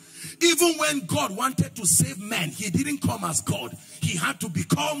man. Even when God wanted to save men, he didn't come as God. He had to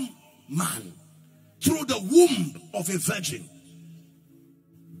become man through the womb of a virgin.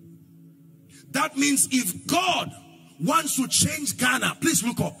 That means if God wants to change Ghana, please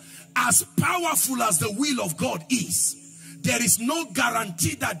look up, as powerful as the will of God is, there is no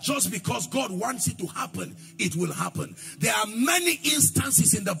guarantee that just because God wants it to happen, it will happen. There are many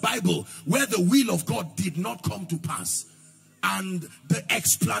instances in the Bible where the will of God did not come to pass. And the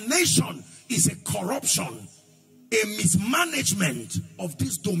explanation is a corruption, a mismanagement of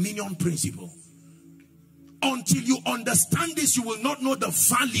this dominion principle. Until you understand this, you will not know the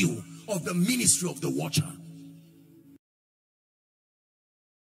value of the ministry of the watcher.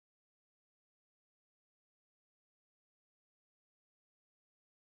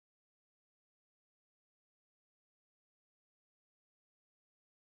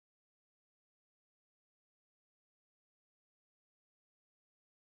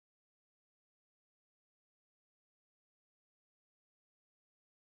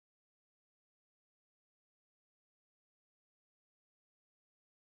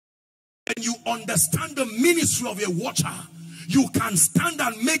 When you understand the ministry of a watcher, you can stand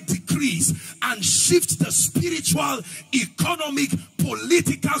and make decrees and shift the spiritual, economic,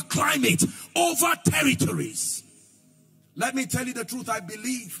 political climate over territories. Let me tell you the truth. I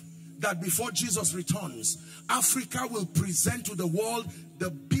believe that before Jesus returns, Africa will present to the world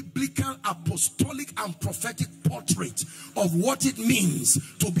the biblical, apostolic, and prophetic portrait of what it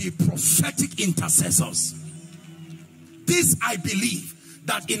means to be prophetic intercessors. This I believe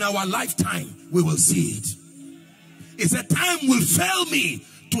that in our lifetime we will see it. It's a time will fail me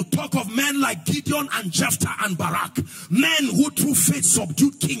to talk of men like Gideon and Jephthah and Barak, men who through faith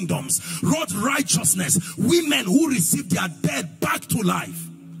subdued kingdoms, wrought righteousness, women who received their dead back to life.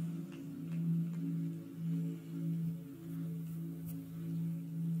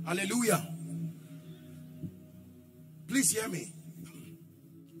 Hallelujah. Please hear me.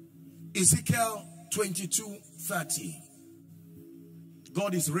 Ezekiel 22:30.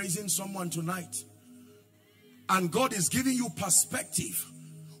 God is raising someone tonight, and God is giving you perspective.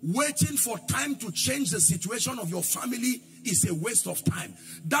 Waiting for time to change the situation of your family is a waste of time.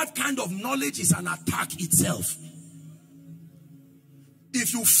 That kind of knowledge is an attack itself.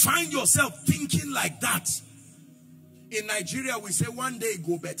 If you find yourself thinking like that, in Nigeria we say one day it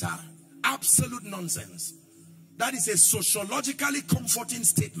go better. Absolute nonsense. That is a sociologically comforting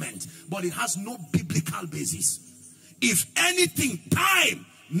statement, but it has no biblical basis. If anything, time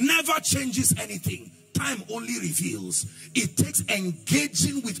never changes anything. Time only reveals. It takes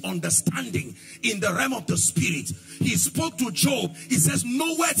engaging with understanding in the realm of the spirit. He spoke to Job. He says,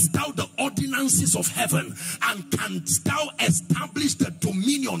 knowest thou the ordinances of heaven, and canst thou establish the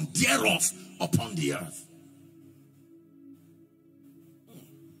dominion thereof upon the earth?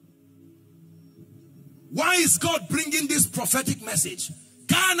 Why is God bringing this prophetic message?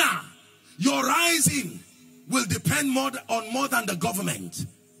 Ghana, your rising will depend on more than the government.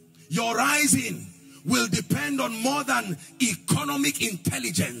 Your rising will depend on more than economic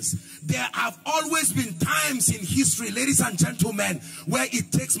intelligence. There have always been times in history, ladies and gentlemen, where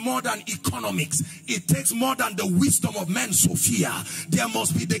it takes more than economics. It takes more than the wisdom of men, Sophia. There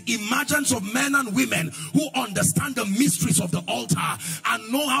must be the emergence of men and women who understand the mysteries of the altar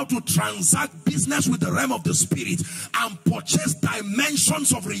and know how to transact business with the realm of the spirit and purchase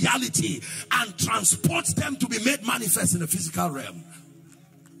dimensions of reality and transport them to be made manifest in the physical realm.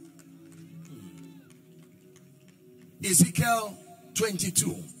 Ezekiel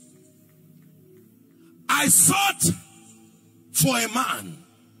 22. I sought for a man.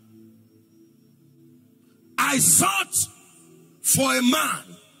 I sought for a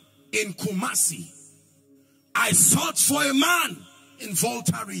man in Kumasi. I sought for a man in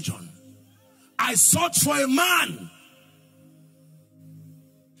Volta region. I sought for a man.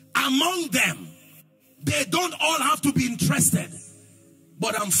 Among them, they don't all have to be interested,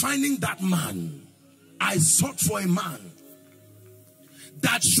 but I'm finding that man. I sought for a man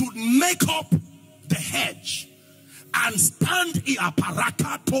that should make up the hedge and stand in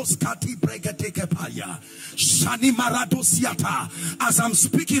as I'm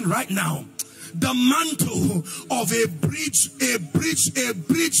speaking right now. The mantle of a bridge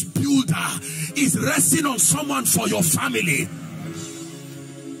builder is resting on someone for your family.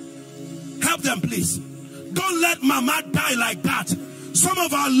 Help them, please. Don't let mama die like that. Some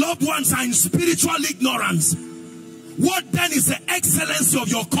of our loved ones are in spiritual ignorance. What then is the excellency of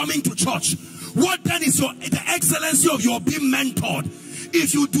your coming to church? What then is the excellency of your being mentored?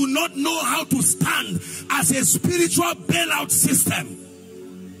 If you do not know how to stand as a spiritual bailout system,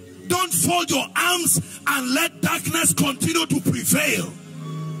 don't fold your arms and let darkness continue to prevail.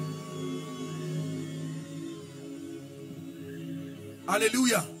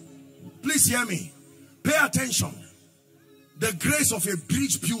 Hallelujah. Please hear me. Pay attention. The grace of a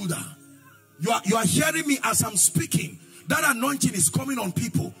bridge builder. You are hearing me as I'm speaking. That anointing is coming on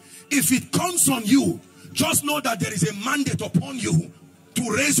people. If it comes on you, just know that there is a mandate upon you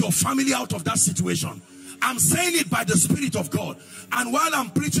to raise your family out of that situation. I'm saying it by the Spirit of God. And while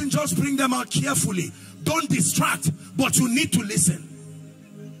I'm preaching, just bring them out carefully. Don't distract, but you need to listen.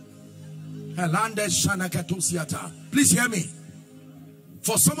 Please hear me.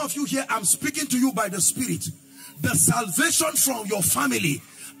 For some of you here, I'm speaking to you by the Spirit. The salvation from your family,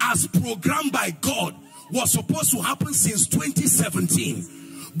 as programmed by God, was supposed to happen since 2017.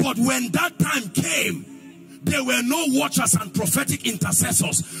 But when that time came, there were no watchers and prophetic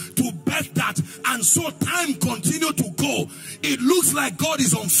intercessors to birth that, and so time continued to go. It looks like God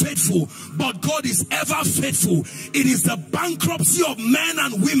is unfaithful, but God is ever faithful. It is the bankruptcy of men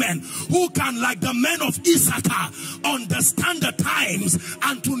and women who can, like the men of Issachar, understand the times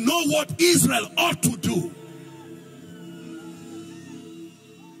and to know what Israel ought to do.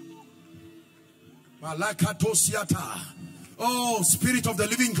 Oh, Spirit of the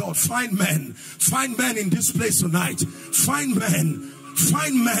living God, find men in this place tonight. Find men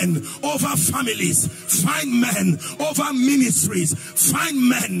over families, find men over ministries, find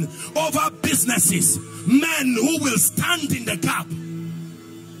men over businesses, men who will stand in the gap.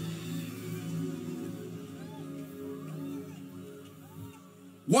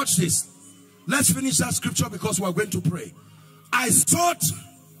 Watch this. Let's finish that scripture because we're going to pray. I sought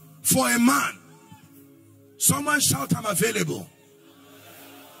for a man. Someone shout, I'm available.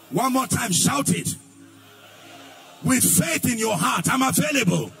 One more time, shout it. With faith in your heart, I'm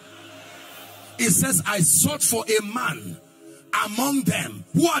available. It says, I sought for a man among them.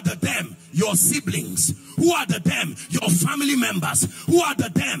 Who are the them? Your siblings. Who are the them? Your family members. Who are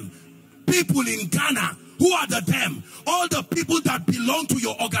the them? People in Ghana. Who are the them? All the people that belong to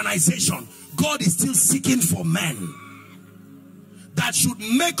your organization. God is still seeking for men that should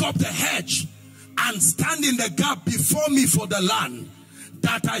make up the hedge and stand in the gap before me for the land,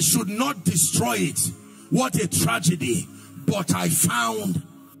 that I should not destroy it. What a tragedy. But I found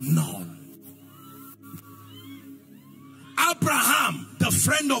none. Abraham, the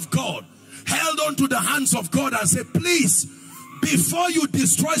friend of God, held on to the hands of God and said, please, before you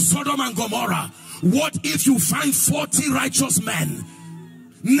destroy Sodom and Gomorrah, what if you find 40 righteous men?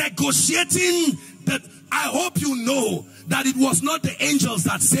 Negotiating that. I hope you know that it was not the angels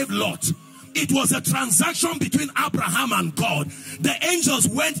that saved Lot. It was a transaction between Abraham and God. The angels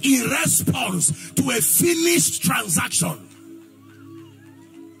went in response to a finished transaction.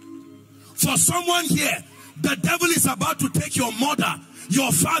 For someone here, the devil is about to take your mother,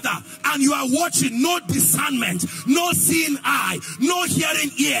 your father, and you are watching. No discernment, no seeing eye, no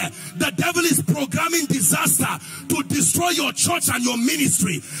hearing ear. The devil is programming disaster to destroy your church and your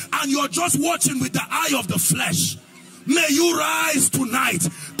ministry, and you're just watching with the eye of the flesh. May you rise tonight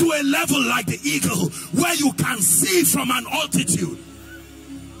to a level like the eagle, where you can see from an altitude.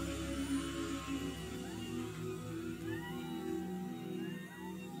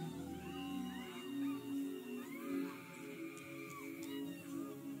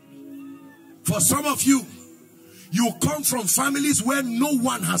 For some of you, you come from families where no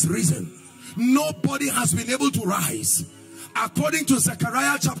one has risen. Nobody has been able to rise. According to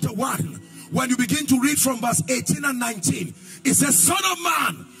Zechariah chapter 1, when you begin to read from verse 18 and 19, it says, Son of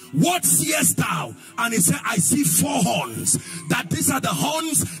man, What seest thou? And he said, I see 4 horns. That these are the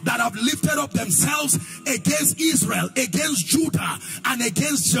horns that have lifted up themselves against Israel, against Judah, and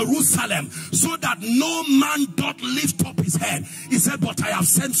against Jerusalem, so that no man doth lift up his head. He said, but I have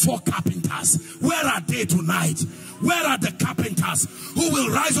sent 4 carpenters. Where are they tonight? Where are the carpenters who will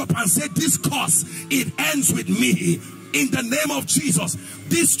rise up and say, this cause, it ends with me? In the name of Jesus,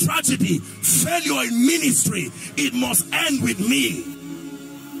 this tragedy, failure in ministry, it must end with me.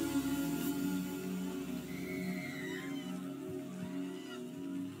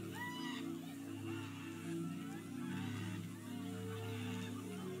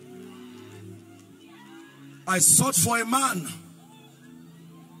 I sought for a man.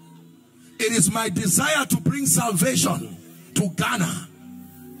 It is my desire to bring salvation to Ghana.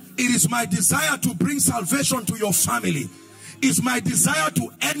 It is my desire to bring salvation to your family. It's my desire to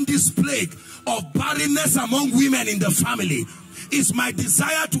end this plague of barrenness among women in the family. It's my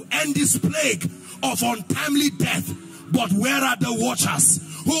desire to end this plague of untimely death. But where are the watchers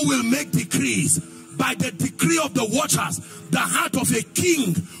who will make decrees? By the decree of the watchers, the heart of a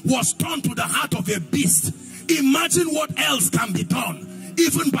king was turned to the heart of a beast. Imagine what else can be done,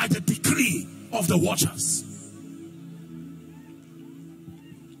 even by the decree of the watchers.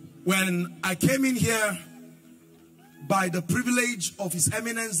 When I came in here, by the privilege of His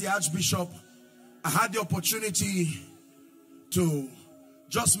Eminence the Archbishop, I had the opportunity to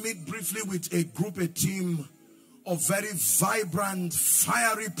just meet briefly with a group, a team of very vibrant,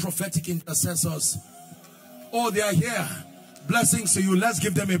 fiery prophetic intercessors. Oh, they are here. Blessings to you. Let's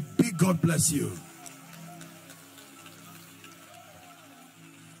give them a big God bless you.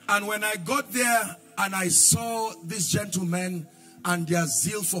 And when I got there and I saw these gentlemen and their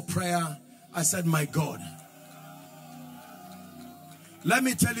zeal for prayer, I said, my God, let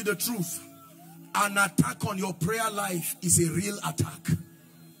me tell you the truth. An attack on your prayer life is a real attack.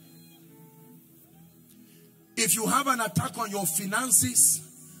 If you have an attack on your finances,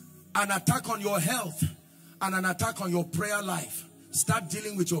 an attack on your health, and an attack on your prayer life, start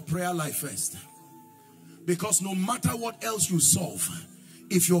dealing with your prayer life first. Because no matter what else you solve,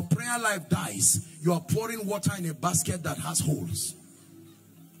 if your prayer life dies, you are pouring water in a basket that has holes.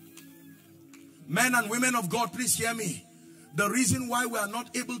 Men and women of God, please hear me. The reason why we are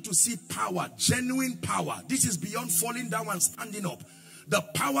not able to see power, genuine power, this is beyond falling down and standing up. The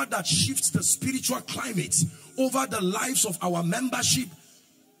power that shifts the spiritual climate over the lives of our membership,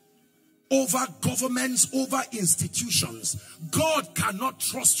 over governments, over institutions. God cannot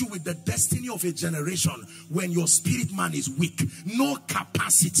trust you with the destiny of a generation when your spirit man is weak. No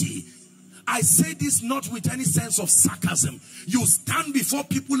capacity. I say this not with any sense of sarcasm. You stand before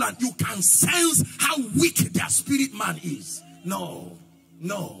people and you can sense how weak their spirit man is. No,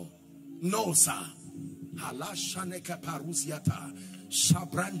 no, no, sir.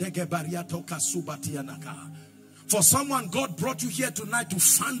 For someone, God brought you here tonight to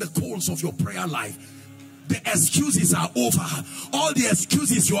fan the coals of your prayer life. The excuses are over. All the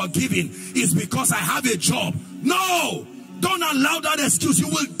excuses you are giving is because I have a job. No! Don't allow that excuse. You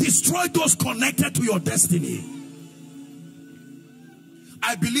will destroy those connected to your destiny.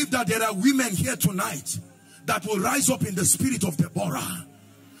 I believe that there are women here tonight that will rise up in the spirit of Deborah.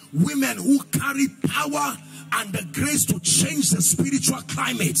 Women who carry power and the grace to change the spiritual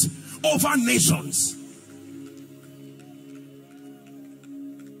climate over nations.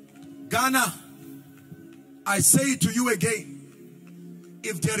 Ghana, I say it to you again.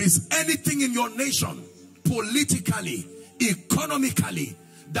 If there is anything in your nation, politically, economically,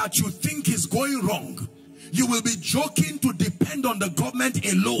 that you think is going wrong, you will be joking to depend on the government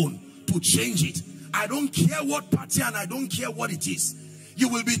alone to change it. I don't care what party and I don't care what it is. You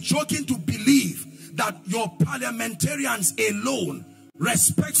will be joking to believe that your parliamentarians alone,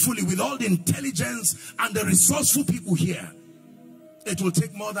 respectfully, with all the intelligence and the resourceful people here, it will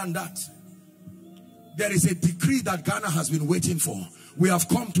take more than that. There is a decree that Ghana has been waiting for. We have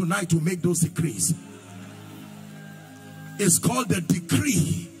come tonight to make those decrees. It's called the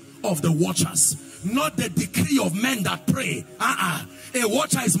decree of the watchers, not the decree of men that pray. A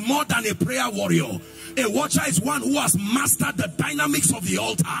watcher is more than a prayer warrior. A watcher is one who has mastered the dynamics of the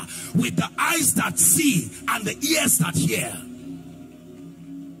altar with the eyes that see and the ears that hear.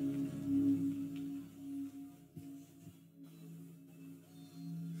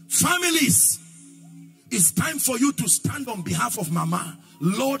 Families, it's time for you to stand on behalf of Mama.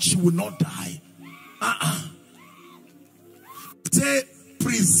 Lord, she will not die. Say,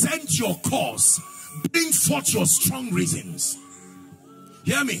 present your cause. Bring forth your strong reasons.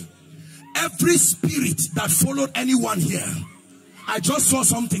 Hear me. Every spirit that followed anyone here, I just saw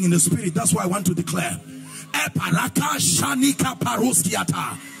something in the spirit. That's why I want to declare.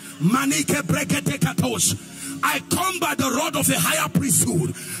 I come by the rod of a higher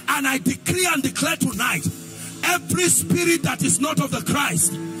priesthood, and I decree and declare tonight, every spirit that is not of the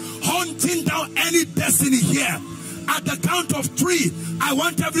Christ, hunting down any destiny here. At the count of 3, I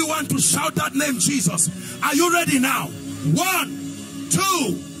want everyone to shout that name, Jesus. Are you ready now? 1,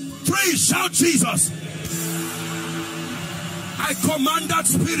 2, 3, shout Jesus. I command that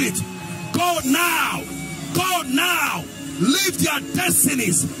spirit, go now, go now. Leave their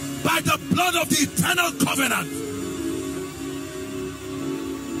destinies by the blood of the eternal covenant.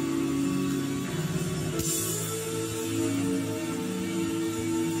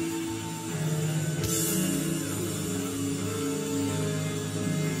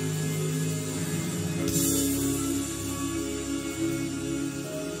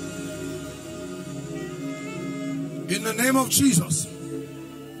 In the name of Jesus,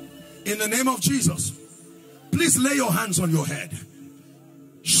 in the name of Jesus, please lay your hands on your head.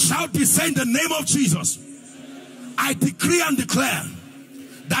 Shout this, say, in the name of Jesus, I decree and declare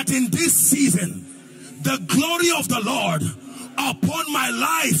that in this season, the glory of the Lord upon my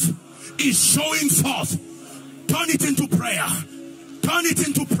life is showing forth. Turn it into prayer. Turn it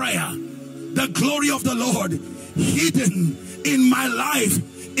into prayer. The glory of the Lord hidden in my life,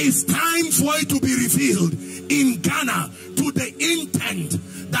 it's time for it to be revealed in Ghana, to the intent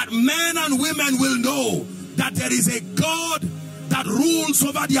that men and women will know that there is a God that rules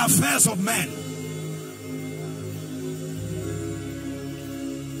over the affairs of men.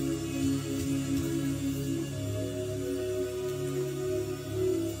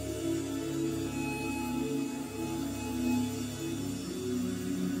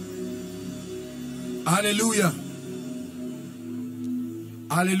 Hallelujah.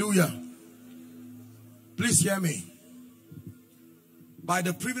 Hallelujah. Please hear me. By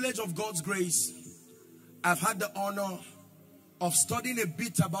the privilege of God's grace, I've had the honor of studying a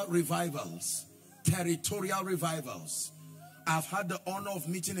bit about revivals, territorial revivals. I've had the honor of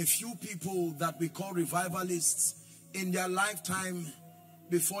meeting a few people that we call revivalists in their lifetime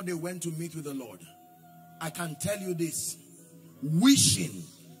before they went to meet with the Lord. I can tell you this, wishing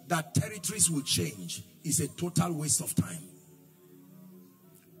that territories will change is a total waste of time.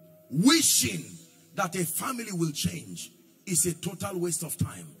 Wishing that a family will change is a total waste of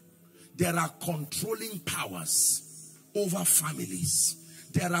time. There are controlling powers over families.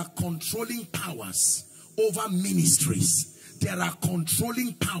 There are controlling powers over ministries. There are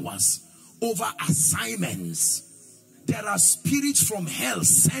controlling powers over assignments. There are spirits from hell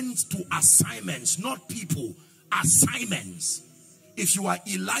sent to assignments, not people, assignments. If you are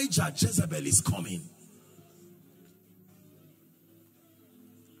Elijah, Jezebel is coming.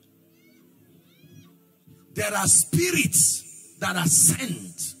 There are spirits that are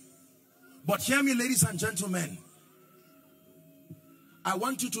sent. But hear me, ladies and gentlemen. I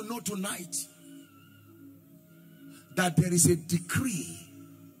want you to know tonight that there is a decree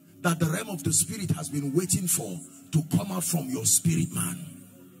that the realm of the spirit has been waiting for to come out from your spirit man.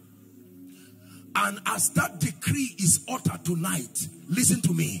 And as that decree is uttered tonight, listen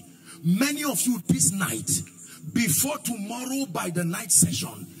to me. Many of you this night, before tomorrow by the night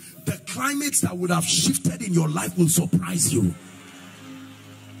session, the climates that would have shifted in your life will surprise you.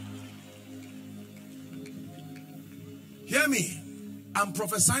 Hear me. I'm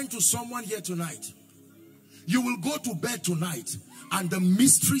prophesying to someone here tonight. You will go to bed tonight and the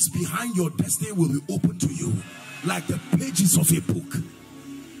mysteries behind your destiny will be open to you like the pages of a book.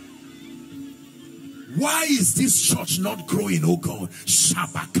 Why is this church not growing, oh God?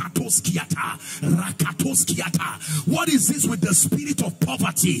 What is this with the spirit of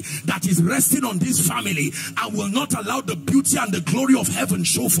poverty that is resting on this family and will not allow the beauty and the glory of heaven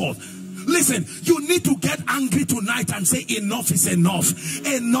show forth? Listen, you need to get angry tonight and say enough is enough.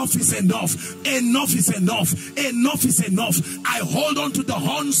 Enough is enough. Enough is enough. Enough is enough. I hold on to the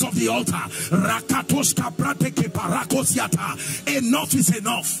horns of the altar. Enough is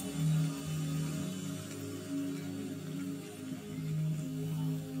enough.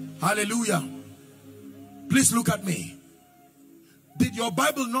 Hallelujah. Please look at me. Did your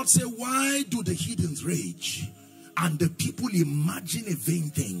Bible not say, why do the heathens rage and the people imagine a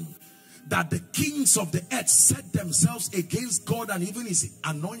vain thing? That the kings of the earth set themselves against God and even his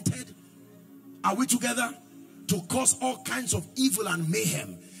anointed. Are we together? To cause all kinds of evil and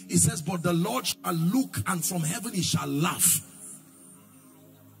mayhem. It says, but the Lord shall look and from heaven he shall laugh.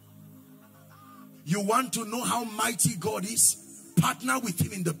 You want to know how mighty God is? Partner with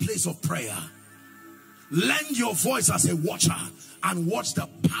him in the place of prayer. Lend your voice as a watcher and watch the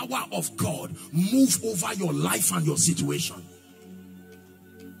power of God move over your life and your situation.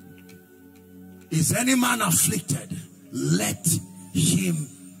 Is any man afflicted? Let him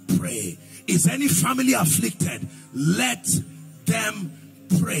pray. Is any family afflicted? Let them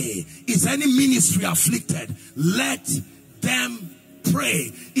pray. Is any ministry afflicted? Let them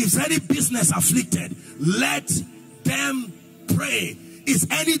pray. Is any business afflicted? Let them pray. Is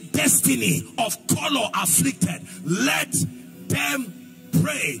any destiny of color afflicted? Let them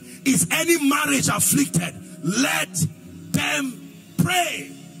pray. Is any marriage afflicted? Let them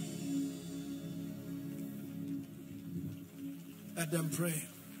pray. Let them pray.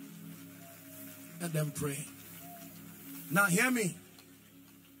 Let them pray. Now hear me.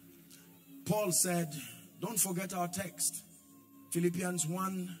 Paul said, don't forget our text. Philippians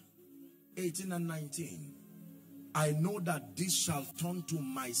 1:18 and 19. I know that this shall turn to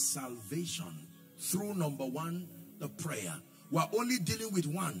my salvation through, number one, the prayer. We're only dealing with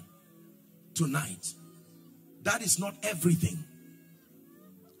one tonight. That is not everything.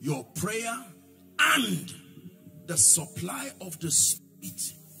 Your prayer and the supply of the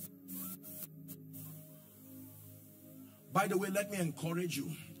Spirit. By the way, let me encourage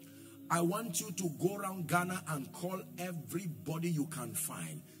you. I want you to go around Ghana and call everybody you can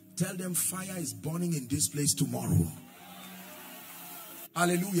find. Tell them fire is burning in this place tomorrow.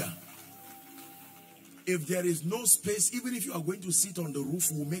 Hallelujah. If there is no space, even if you are going to sit on the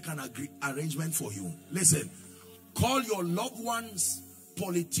roof, we'll make an arrangement for you. Listen, call your loved ones,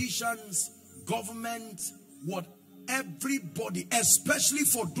 politicians, government, everybody, especially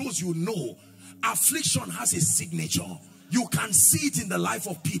for those you know. Affliction has a signature. You can see it in the life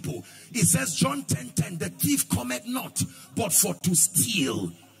of people. It says, John 10:10, the thief cometh not, but for to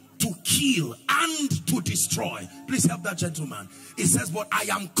steal, to kill, and to destroy. Please help that gentleman. It says, but I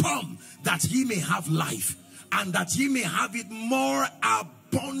am come that he may have life, and that he may have it more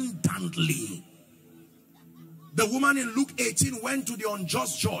abundantly. The woman in Luke 18 went to the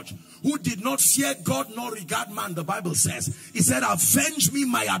unjust judge, who did not fear God nor regard man. The Bible says, he said, avenge me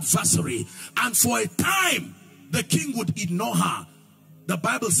my adversary. And for a time, the king would ignore her. The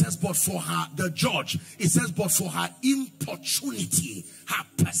Bible says, but for her, the judge, it says, but for her importunity, her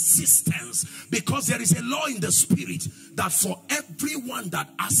persistence, because there is a law in the spirit that for everyone that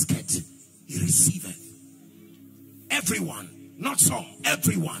asketh, he receiveth. Everyone, not some,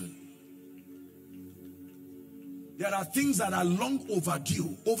 everyone. There are things that are long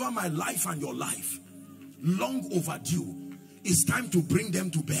overdue over my life and your life. Long overdue. It's time to bring them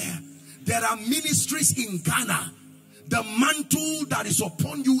to bear. There are ministries in Ghana. The mantle that is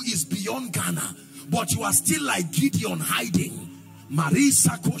upon you is beyond Ghana, but you are still like Gideon hiding. It's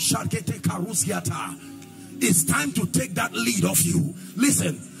time to take that lead of you.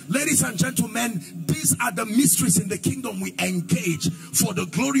 Listen, ladies and gentlemen, these are the mysteries in the kingdom we engage for the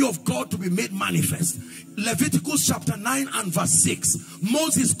glory of God to be made manifest. Leviticus chapter 9 and verse 6.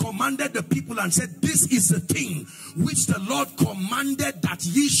 Moses commanded the people and said, this is the thing which the Lord commanded that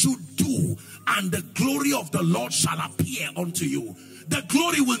ye should do, and the glory of the Lord shall appear unto you. The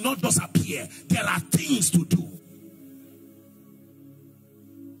glory will not just appear. There are things to do.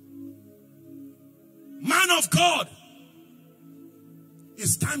 Man of God,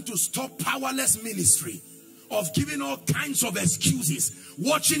 it's time to stop powerless ministry of giving all kinds of excuses,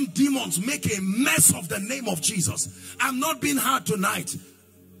 watching demons make a mess of the name of Jesus. I'm not being hard tonight.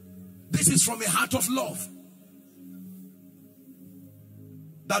 This is from a heart of love.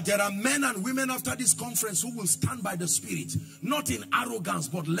 That there are men and women after this conference who will stand by the Spirit, not in arrogance,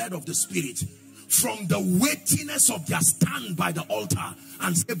 but led of the Spirit, from the weightiness of their stand by the altar,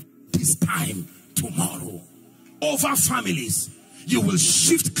 and say, this time tomorrow, over families, you will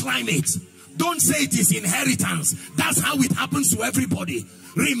shift climate. Don't say it is inheritance. That's how it happens to everybody.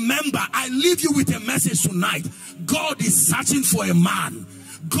 Remember, I leave you with a message tonight. God is searching for a man.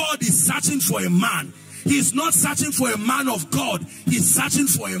 God is searching for a man. He's not searching for a man of God. He's searching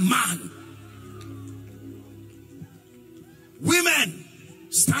for a man. Women,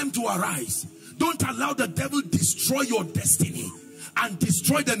 it's time to arise. Don't allow the devil destroy your destiny and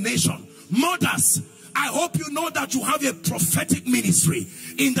destroy the nation. Mothers, I hope you know that you have a prophetic ministry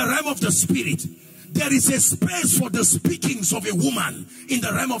in the realm of the Spirit. There is a space for the speakings of a woman in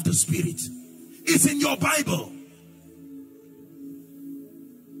the realm of the Spirit. It's in your Bible.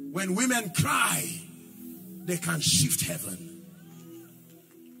 When women cry, they can shift heaven.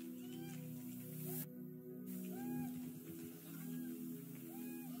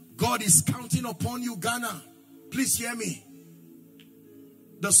 God is counting upon you, Ghana. Please hear me.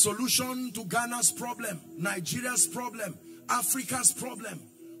 The solution to Ghana's problem, Nigeria's problem, Africa's problem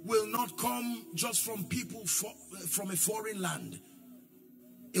will not come just from people from a foreign land.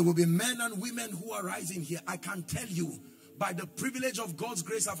 It will be men and women who are rising here. I can tell you, By the privilege of God's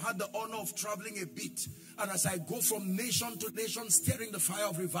grace, I've had the honor of traveling a bit. And as I go from nation to nation, stirring the fire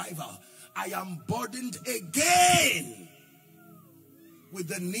of revival, I am burdened again with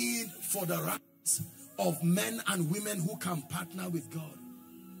the need for the rights of men and women who can partner with God.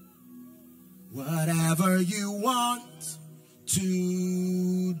 Whatever you want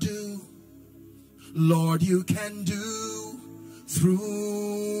to do, Lord, you can do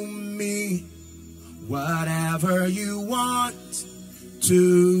through me. Whatever you want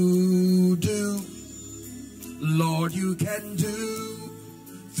to do, Lord, you can do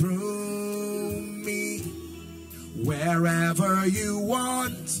through me. Wherever you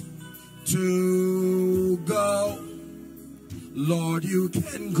want to go, Lord, you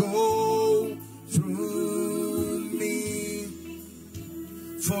can go through me.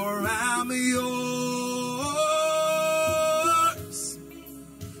 For I'm yours,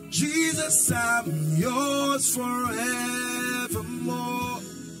 Jesus, I'm yours forevermore.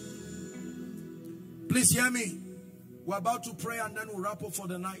 Please hear me. We're about to pray and then we'll wrap up for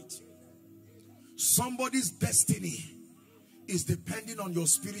the night. Somebody's destiny is depending on your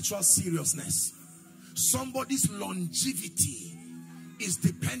spiritual seriousness. Somebody's longevity is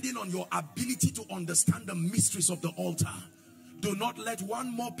depending on your ability to understand the mysteries of the altar. Do not let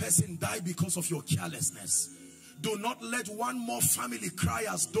one more person die because of your carelessness. Do not let one more family cry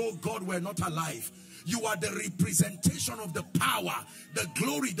as though God were not alive. You are the representation of the power, the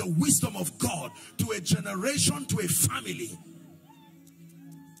glory, the wisdom of God to a generation, to a family.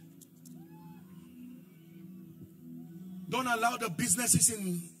 Don't allow the businesses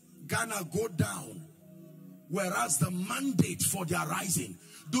in Ghana go down, whereas the mandate for their rising.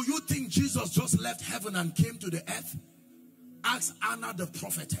 Do you think Jesus just left heaven and came to the earth? Ask Anna the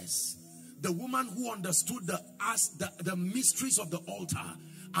prophetess, the woman who understood the mysteries of the altar,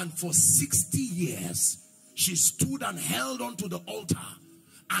 and for 60 years she stood and held onto the altar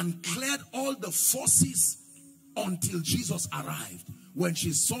and cleared all the forces until Jesus arrived. When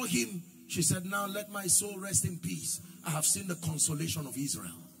she saw him, she said, now let my soul rest in peace. I have seen the consolation of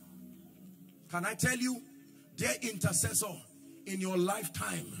Israel. Can I tell you, dear intercessor, in your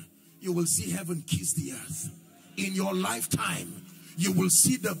lifetime you will see heaven kiss the earth. In your lifetime you will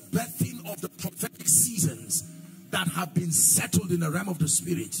see the birthing of the prophetic seasons that have been settled in the realm of the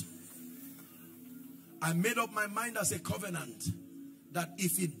spirit. I made up my mind as a covenant that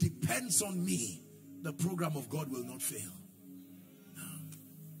if it depends on me, the program of God will not fail. No.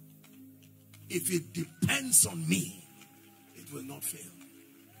 If it depends on me, it will not fail.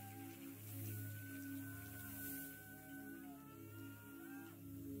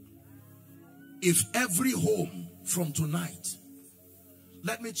 If every home from tonight,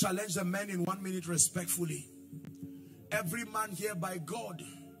 let me challenge the men in 1 minute respectfully. Every man here by God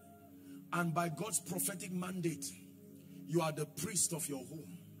and by God's prophetic mandate, you are the priest of your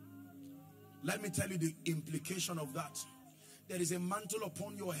home. Let me tell you the implication of that. There is a mantle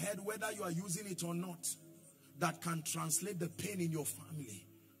upon your head, whether you are using it or not, that can translate the pain in your family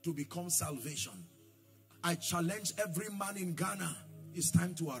to become salvation. I challenge every man in Ghana, it's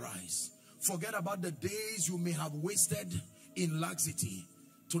time to arise. Forget about the days you may have wasted in laxity.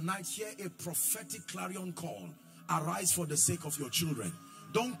 Tonight, hear a prophetic clarion call. Arise for the sake of your children.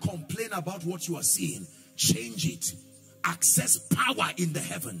 Don't complain about what you are seeing. Change it. Access power in the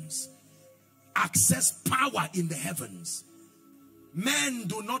heavens. Access power in the heavens. Men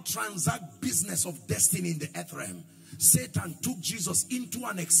do not transact business of destiny in the earth realm. Satan took Jesus into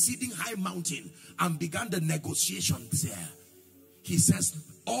an exceeding high mountain and began the negotiations there. He says,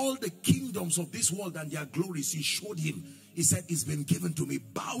 all the kingdoms of this world and their glories, he showed him. He said, it's been given to me.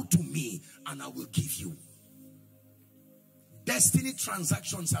 Bow to me and I will give you. Destiny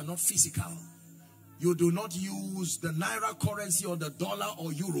transactions are not physical. You do not use the naira currency or the dollar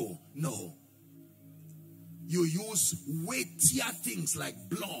or euro. No. You use weightier things like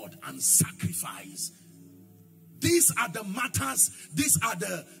blood and sacrifice. These are the matters, these are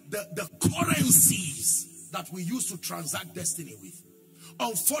the currencies that we use to transact destiny with.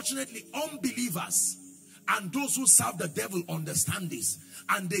 Unfortunately, unbelievers and those who serve the devil understand this,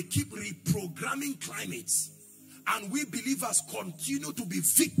 and they keep reprogramming climates. And we believers continue to be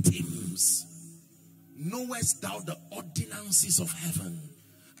victims. Knowest thou the ordinances of heaven,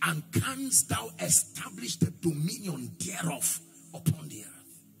 and canst thou establish the dominion thereof upon the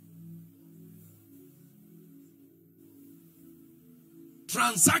earth?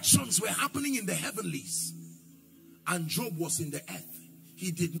 Transactions were happening in the heavenlies, and Job was in the earth.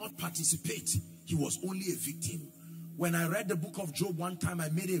 He did not participate. He was only a victim. When I read the book of Job one time, I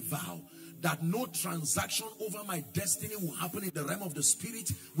made a vow that no transaction over my destiny will happen in the realm of the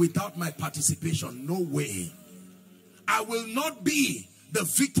spirit without my participation. No way. I will not be the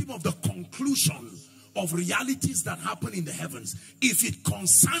victim of the conclusion of realities that happen in the heavens. If it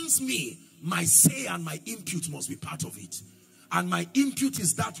concerns me, my say and my input must be part of it. And my input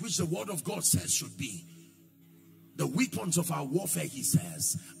is that which the word of God says should be. The weapons of our warfare, he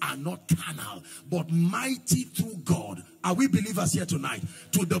says, are not carnal, but mighty through God. Are we believers here tonight?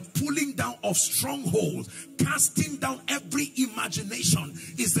 To the pulling down of strongholds, casting down every imagination,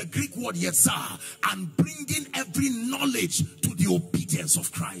 is the Greek word yetzah, and bringing every knowledge to the obedience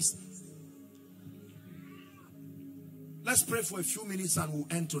of Christ. Let's pray for a few minutes and we'll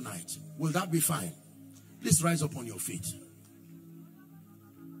end tonight. Will that be fine? Please rise up on your feet.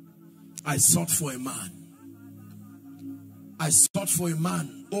 I sought for a man. I sought for a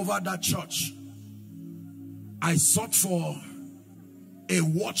man over that church. I sought for a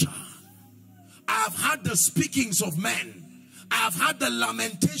watcher. I have had the speakings of men. I have had the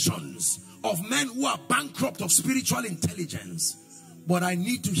lamentations of men who are bankrupt of spiritual intelligence. But I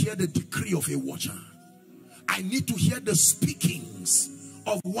need to hear the decree of a watcher. I need to hear the speakings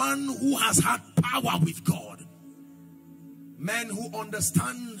of one who has had power with God. Men who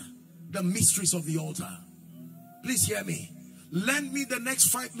understand the mysteries of the altar. Please hear me. Lend me the next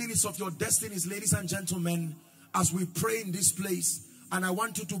 5 minutes of your destinies, ladies and gentlemen, as we pray in this place. And I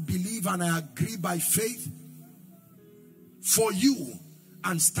want you to believe, and I agree by faith for you,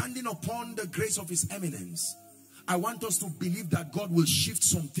 and standing upon the grace of his eminence, I want us to believe that God will shift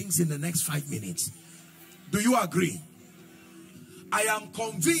some things in the next 5 minutes. Do you agree? I am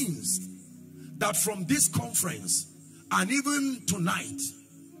convinced that from this conference and even tonight,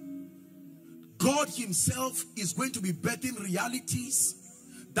 God himself is going to be birthing realities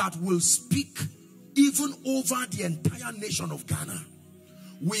that will speak even over the entire nation of Ghana.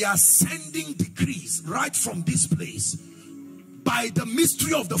 We are sending decrees right from this place by the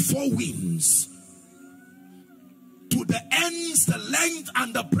mystery of the four winds to the ends, the length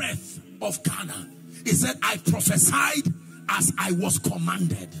and the breadth of Ghana. He said, I prophesied as I was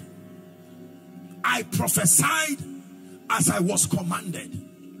commanded. I prophesied as I was commanded.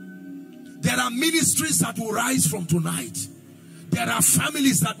 There are ministries that will rise from tonight. There are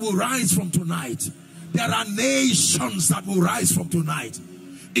families that will rise from tonight. There are nations that will rise from tonight.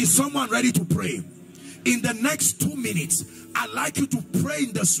 Is someone ready to pray? In the next 2 minutes, I'd like you to pray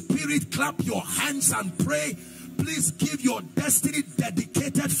in the spirit. Clap your hands and pray. Please give your destiny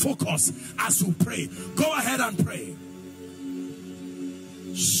dedicated focus as you pray. Go ahead and pray.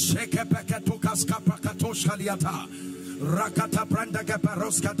 Rakata branda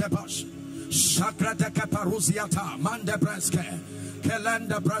kaparoska debash. Shakra de kaparuziata. Mande breske.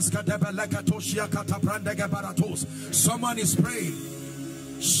 Kelenda breska de belekatoshia kata branda gabaratos. Someone is praying.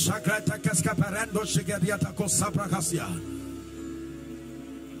 Shakra de kaskaparendo shigediata kosabrakasia.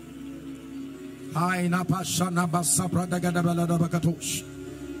 Haina pashana basabra de gadabela de bakatosh.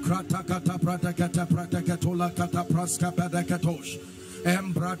 Kratakata pratakata pratakatola kata praska pedakatosh.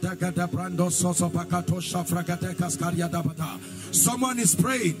 Someone is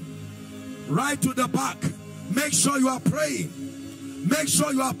praying. Right to the back. Make sure you are praying. Make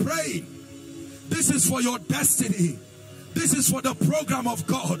sure you are praying. This is for your destiny. This is for the program of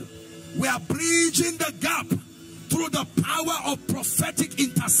God. We are bridging the gap through the power of prophetic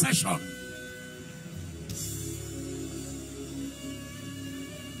intercession.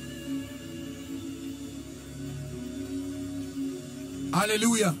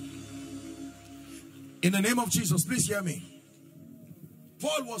 Hallelujah. In the name of Jesus, please hear me.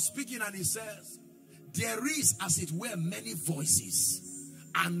 Paul was speaking and he says, there is as it were many voices,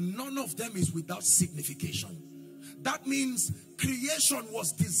 and none of them is without signification. That means creation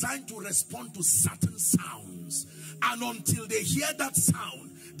was designed to respond to certain sounds, and until they hear that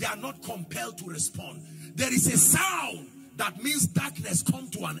sound, they are not compelled to respond. There is a sound that means darkness come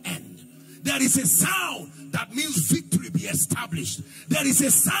to an end. There is a sound that means victory be established. There is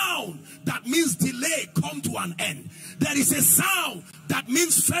a sound that means delay come to an end. There is a sound that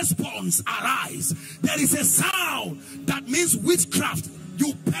means firstborns arise. There is a sound that means witchcraft,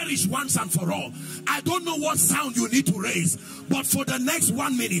 you perish once and for all. I don't know what sound you need to raise, but for the next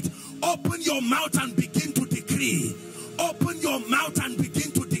 1 minute, open your mouth and begin to decree. Open your mouth and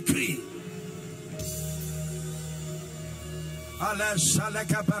begin to decree.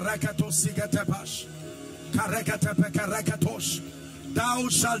 Thou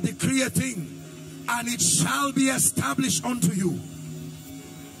shalt decree a thing, and it shall be established unto you.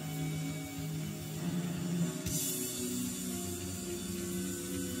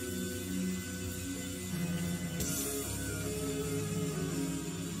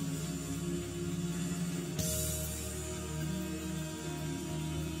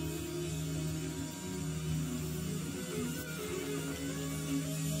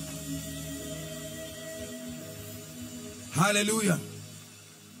 Hallelujah.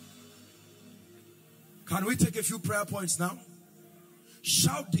 Can we take a few prayer points now?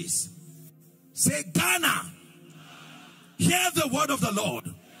 Shout this. Say, Ghana, hear the word of the Lord.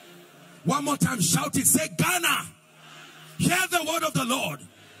 One more time, shout it. Say, Ghana, hear the word of the Lord.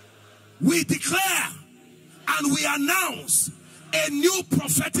 We declare and we announce a new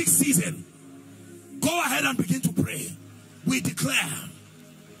prophetic season. Go ahead and begin to pray. We declare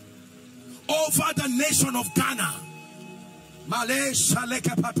over the nation of Ghana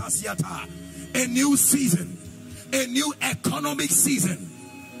a new season, a new economic season.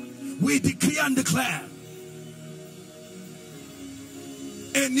 We decree and declare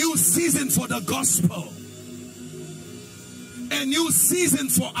a new season for the gospel, a new season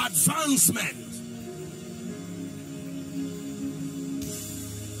for advancement.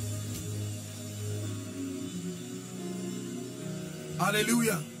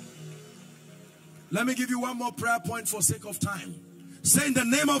 Hallelujah. Let me give you one more prayer point for sake of time. Say, in the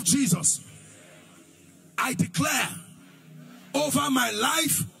name of Jesus, I declare over my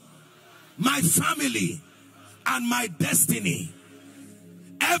life, my family, and my destiny,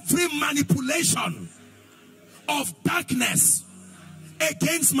 every manipulation of darkness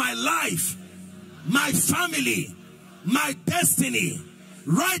against my life, my family, my destiny,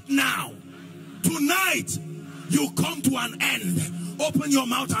 right now, tonight, you come to an end. Open your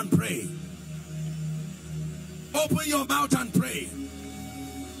mouth and pray. Open your mouth and pray.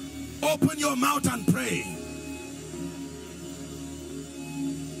 Open your mouth and pray.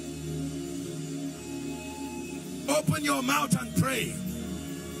 Open your mouth and pray.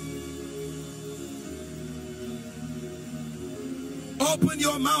 Open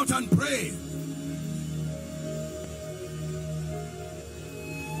your mouth and pray.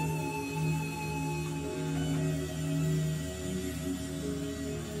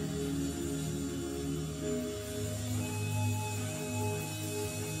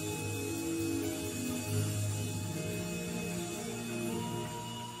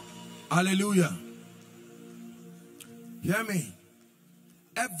 Hallelujah. Hear me.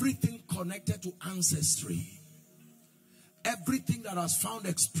 Everything connected to ancestry, everything that has found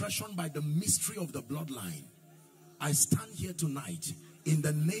expression by the mystery of the bloodline, I stand here tonight in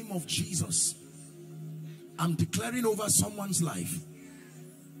the name of Jesus. I'm declaring over someone's life,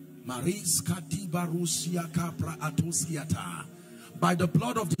 by the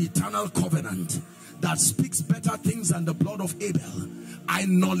blood of the eternal covenant that speaks better things than the blood of Abel, I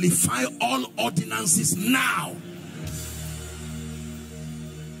nullify all ordinances now.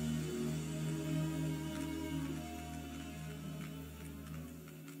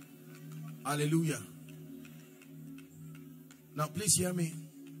 Hallelujah. Now please hear me.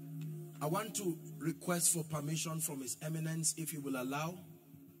 I want to request for permission from His Eminence, if he will allow.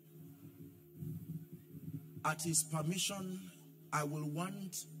 At his permission, I will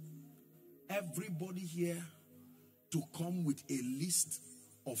want everybody here to come with a list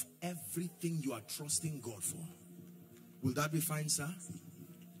of everything you are trusting God for. Will that be fine, sir?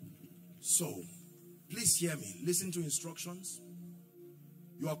 So, please hear me. Listen to instructions.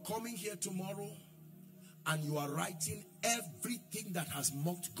 You are coming here tomorrow and you are writing everything that has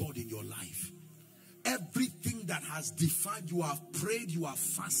mocked God in your life. Everything that has defied. You have prayed, you have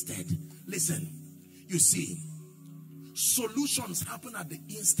fasted. Listen, you see, solutions happen at the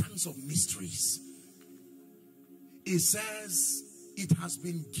instance of mysteries. It says, it has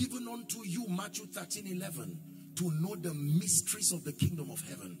been given unto you, Matthew 13:11, to know the mysteries of the kingdom of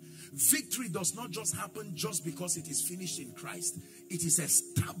heaven. Victory does not just happen just because it is finished in Christ. It is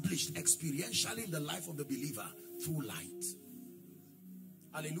established experientially in the life of the believer through light.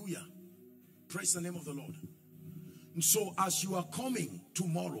 Hallelujah. Praise the name of the Lord. And so as you are coming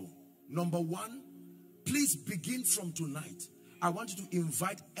tomorrow, number one, please begin from tonight. I want you to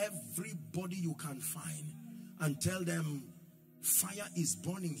invite everybody you can find and tell them, fire is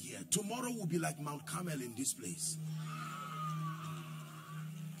burning here. Tomorrow will be like Mount Carmel in this place.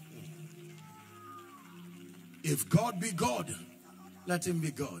 If God be God, let him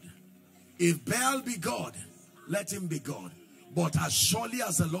be God. If Baal be God, let him be God. But as surely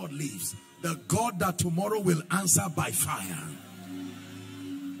as the Lord lives, the God that tomorrow will answer by fire.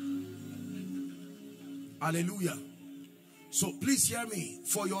 Hallelujah. So please hear me.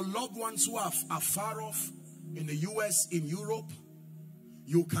 For your loved ones who are far off, in the US, in Europe,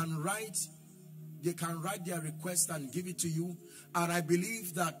 you can write, they can write their request and give it to you. And I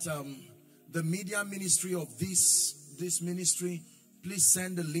believe that the media ministry of this ministry, please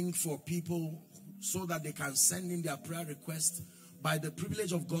send a link for people so that they can send in their prayer request. By the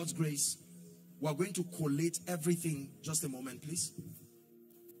privilege of God's grace, we are going to collate everything. Just a moment, please.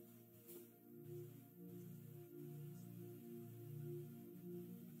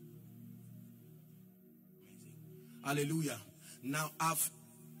 Hallelujah. Now I've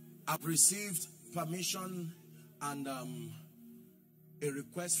received permission and a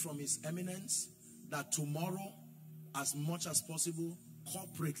request from His Eminence that tomorrow, as much as possible,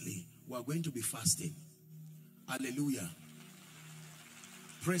 corporately, we're going to be fasting. Hallelujah.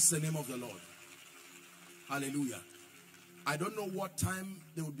 Praise the name of the Lord. Hallelujah. I don't know what time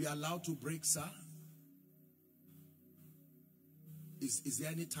they would be allowed to break, sir. Is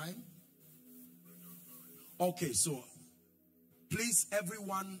there any time? Okay, so please,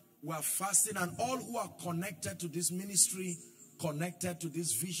 everyone, we are fasting, and all who are connected to this ministry, connected to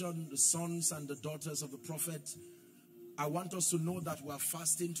this vision, the sons and the daughters of the prophet, I want us to know that we are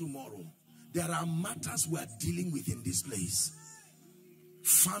fasting tomorrow. There are matters we are dealing with in this place.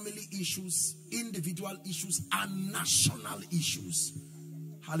 Family issues, individual issues, and national issues.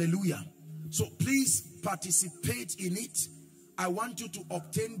 Hallelujah. So please participate in it. I want you to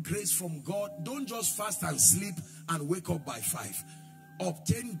obtain grace from God. Don't just fast and sleep and wake up by 5.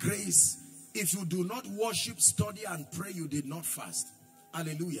 Obtain grace. If you do not worship, study, and pray, you did not fast.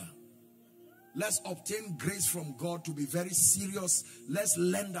 Hallelujah. Let's obtain grace from God to be very serious. Let's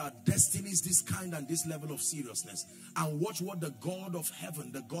lend our destinies this kind and this level of seriousness. And watch what the God of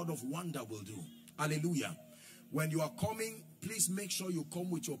heaven, the God of wonder will do. Hallelujah. When you are coming, please make sure you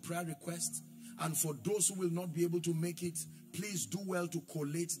come with your prayer request. And for those who will not be able to make it, please do well to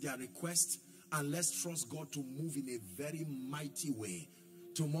collate their request. And let's trust God to move in a very mighty way.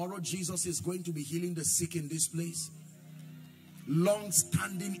 Tomorrow, Jesus is going to be healing the sick in this place.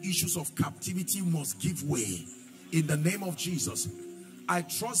 Long-standing issues of captivity must give way in the name of Jesus. I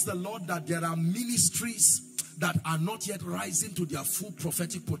trust the Lord that there are ministries that are not yet rising to their full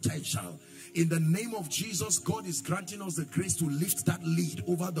prophetic potential. In the name of Jesus, God is granting us the grace to lift that lead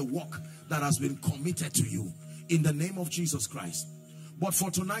over the work that has been committed to you. In the name of Jesus Christ. But for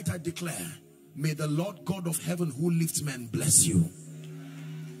tonight, I declare, may the Lord God of heaven who lifts men bless you.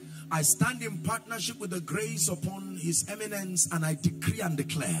 I stand in partnership with the grace upon His Eminence, and I decree and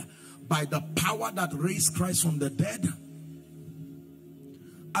declare, by the power that raised Christ from the dead,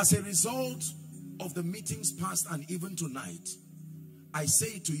 as a result of the meetings past and even tonight, I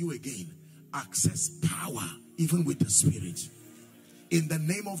say to you again, access power even with the Spirit. In the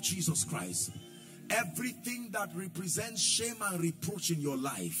name of Jesus Christ, everything that represents shame and reproach in your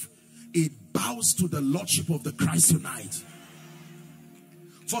life, it bows to the Lordship of the Christ tonight.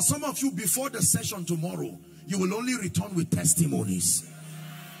 For some of you, before the session tomorrow, you will only return with testimonies.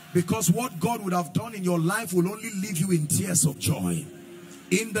 Because what God would have done in your life will only leave you in tears of joy.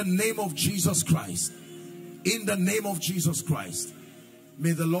 In the name of Jesus Christ. In the name of Jesus Christ.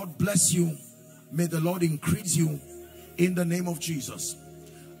 May the Lord bless you. May the Lord increase you. In the name of Jesus.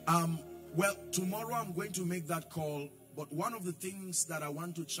 Well, tomorrow I'm going to make that call. But one of the things that I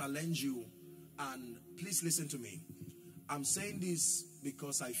want to challenge you, and please listen to me. I'm saying this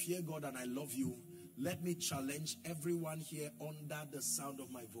because I fear God and I love you. Let me challenge everyone here under the sound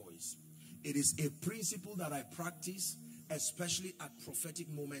of my voice. It is a principle that I practice, especially at prophetic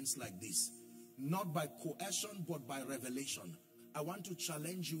moments like this. Not by coercion, but by revelation. I want to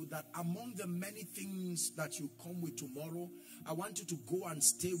challenge you that among the many things that you come with tomorrow, I want you to go and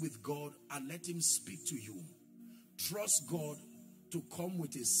stay with God and let Him speak to you. Trust God to come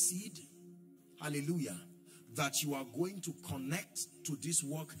with a seed. Hallelujah. That you are going to connect to this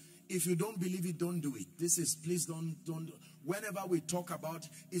work. If you don't believe it, don't do it. This is, please don't. Whenever we talk about,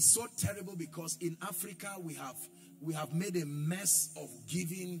 it's so terrible because in Africa we have made a mess of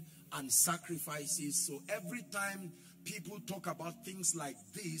giving and sacrifices. So every time people talk about things like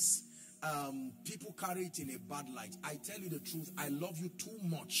this, people carry it in a bad light. I tell you the truth, I love you too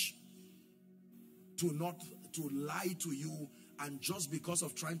much to lie to you, and just because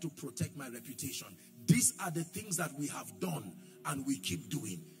of trying to protect my reputation. These are the things that we have done and we keep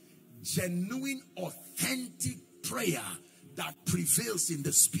doing. Genuine, authentic prayer that prevails in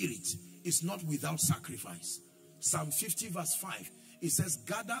the Spirit is not without sacrifice. Psalm 50 verse 5, it says,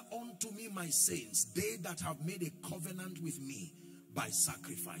 gather unto me my saints, they that have made a covenant with me by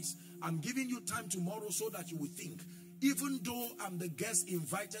sacrifice. I'm giving you time tomorrow so that you will think, even though I'm the guest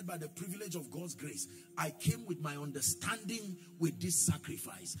invited by the privilege of God's grace, I came with my understanding with this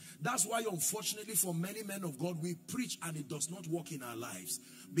sacrifice. That's why, unfortunately, for many men of God, we preach and it does not work in our lives.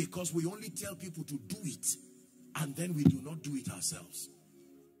 Because we only tell people to do it, and then we do not do it ourselves.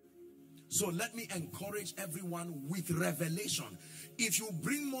 So let me encourage everyone with revelation. If you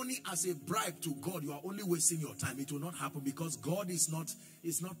bring money as a bribe to God, you are only wasting your time. It will not happen, because God is not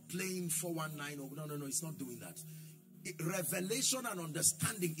playing 419. No, it's not doing that. Revelation and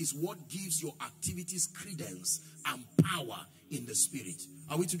understanding is what gives your activities credence and power in the Spirit.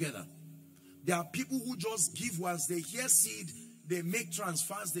 Are we together? There are people who just give once they hear seed, they make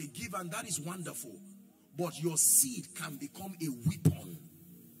transfers, they give, and that is wonderful. But your seed can become a weapon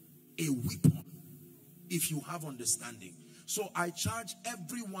if you have understanding. So I charge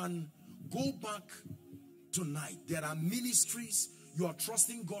everyone, go back tonight. There are ministries. You are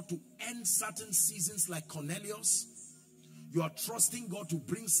trusting God to end certain seasons like Cornelius. You are trusting God to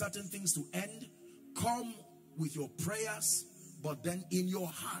bring certain things to end. Come with your prayers, but then in your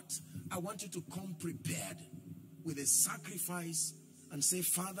heart, I want you to come prepared with a sacrifice and say,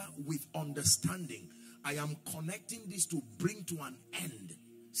 Father, with understanding, I am connecting this to bring to an end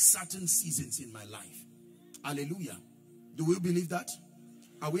certain seasons in my life. Hallelujah. Do we believe that?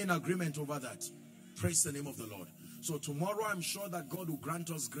 Are we in agreement over that? Praise the name of the Lord. So tomorrow I'm sure that God will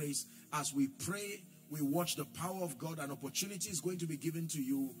grant us grace as we pray, we watch the power of God. An opportunity is going to be given to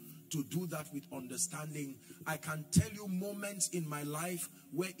you to do that with understanding. I can tell you moments in my life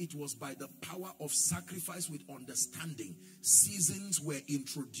where it was by the power of sacrifice with understanding. Seasons were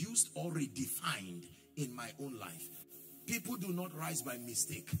introduced or redefined in my own life. People do not rise by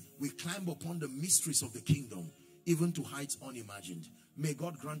mistake. We climb upon the mysteries of the kingdom, even to heights unimagined. May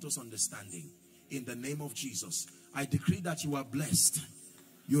God grant us understanding. In the name of Jesus, I decree that you are blessed.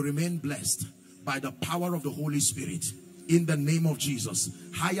 You remain blessed by the power of the Holy Spirit. In the name of Jesus,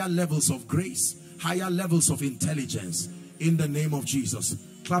 higher levels of grace, higher levels of intelligence. In the name of Jesus.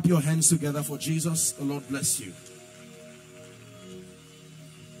 Clap your hands together for Jesus. The Lord bless you.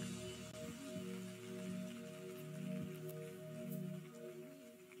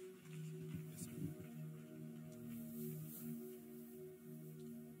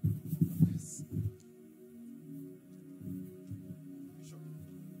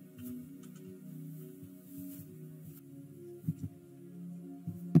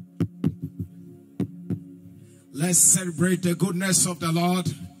 Let's celebrate the goodness of the Lord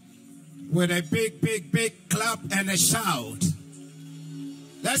with a big, big, big clap and a shout.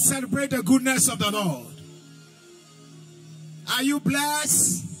 Let's celebrate the goodness of the Lord. Are you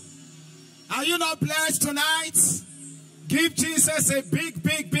blessed? Are you not blessed tonight? Give Jesus a big,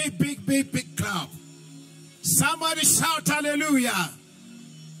 big, big, big, big, big clap. Somebody shout hallelujah.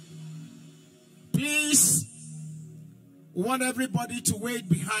 Please, we want everybody to wait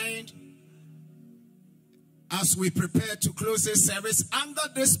behind as we prepare to close this service under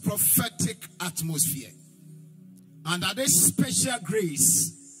this prophetic atmosphere, under this special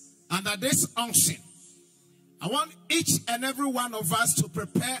grace, under this unction. I want each and every one of us to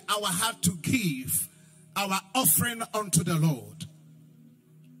prepare our heart to give our offering unto the Lord.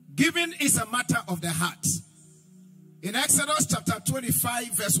 Giving is a matter of the heart. In Exodus chapter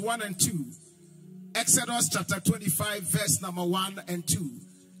 25 verse 1 and 2, Exodus chapter 25 verse number 1 and 2,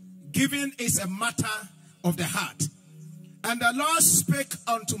 giving is a matter of the heart. And the Lord spake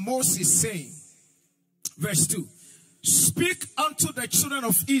unto Moses, saying, verse 2, speak unto the children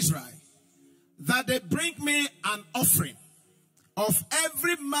of Israel, that they bring me an offering of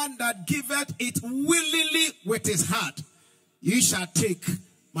every man that giveth it willingly with his heart. Ye shall take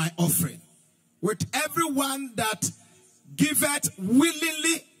my offering. With everyone that giveth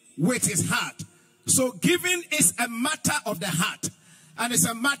willingly with his heart. So giving is a matter of the heart, and it's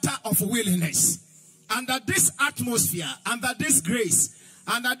a matter of willingness. Under this atmosphere, under this grace,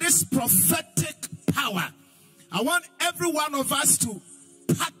 under this prophetic power, I want every one of us to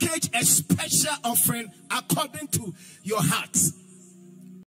package a special offering according to your heart.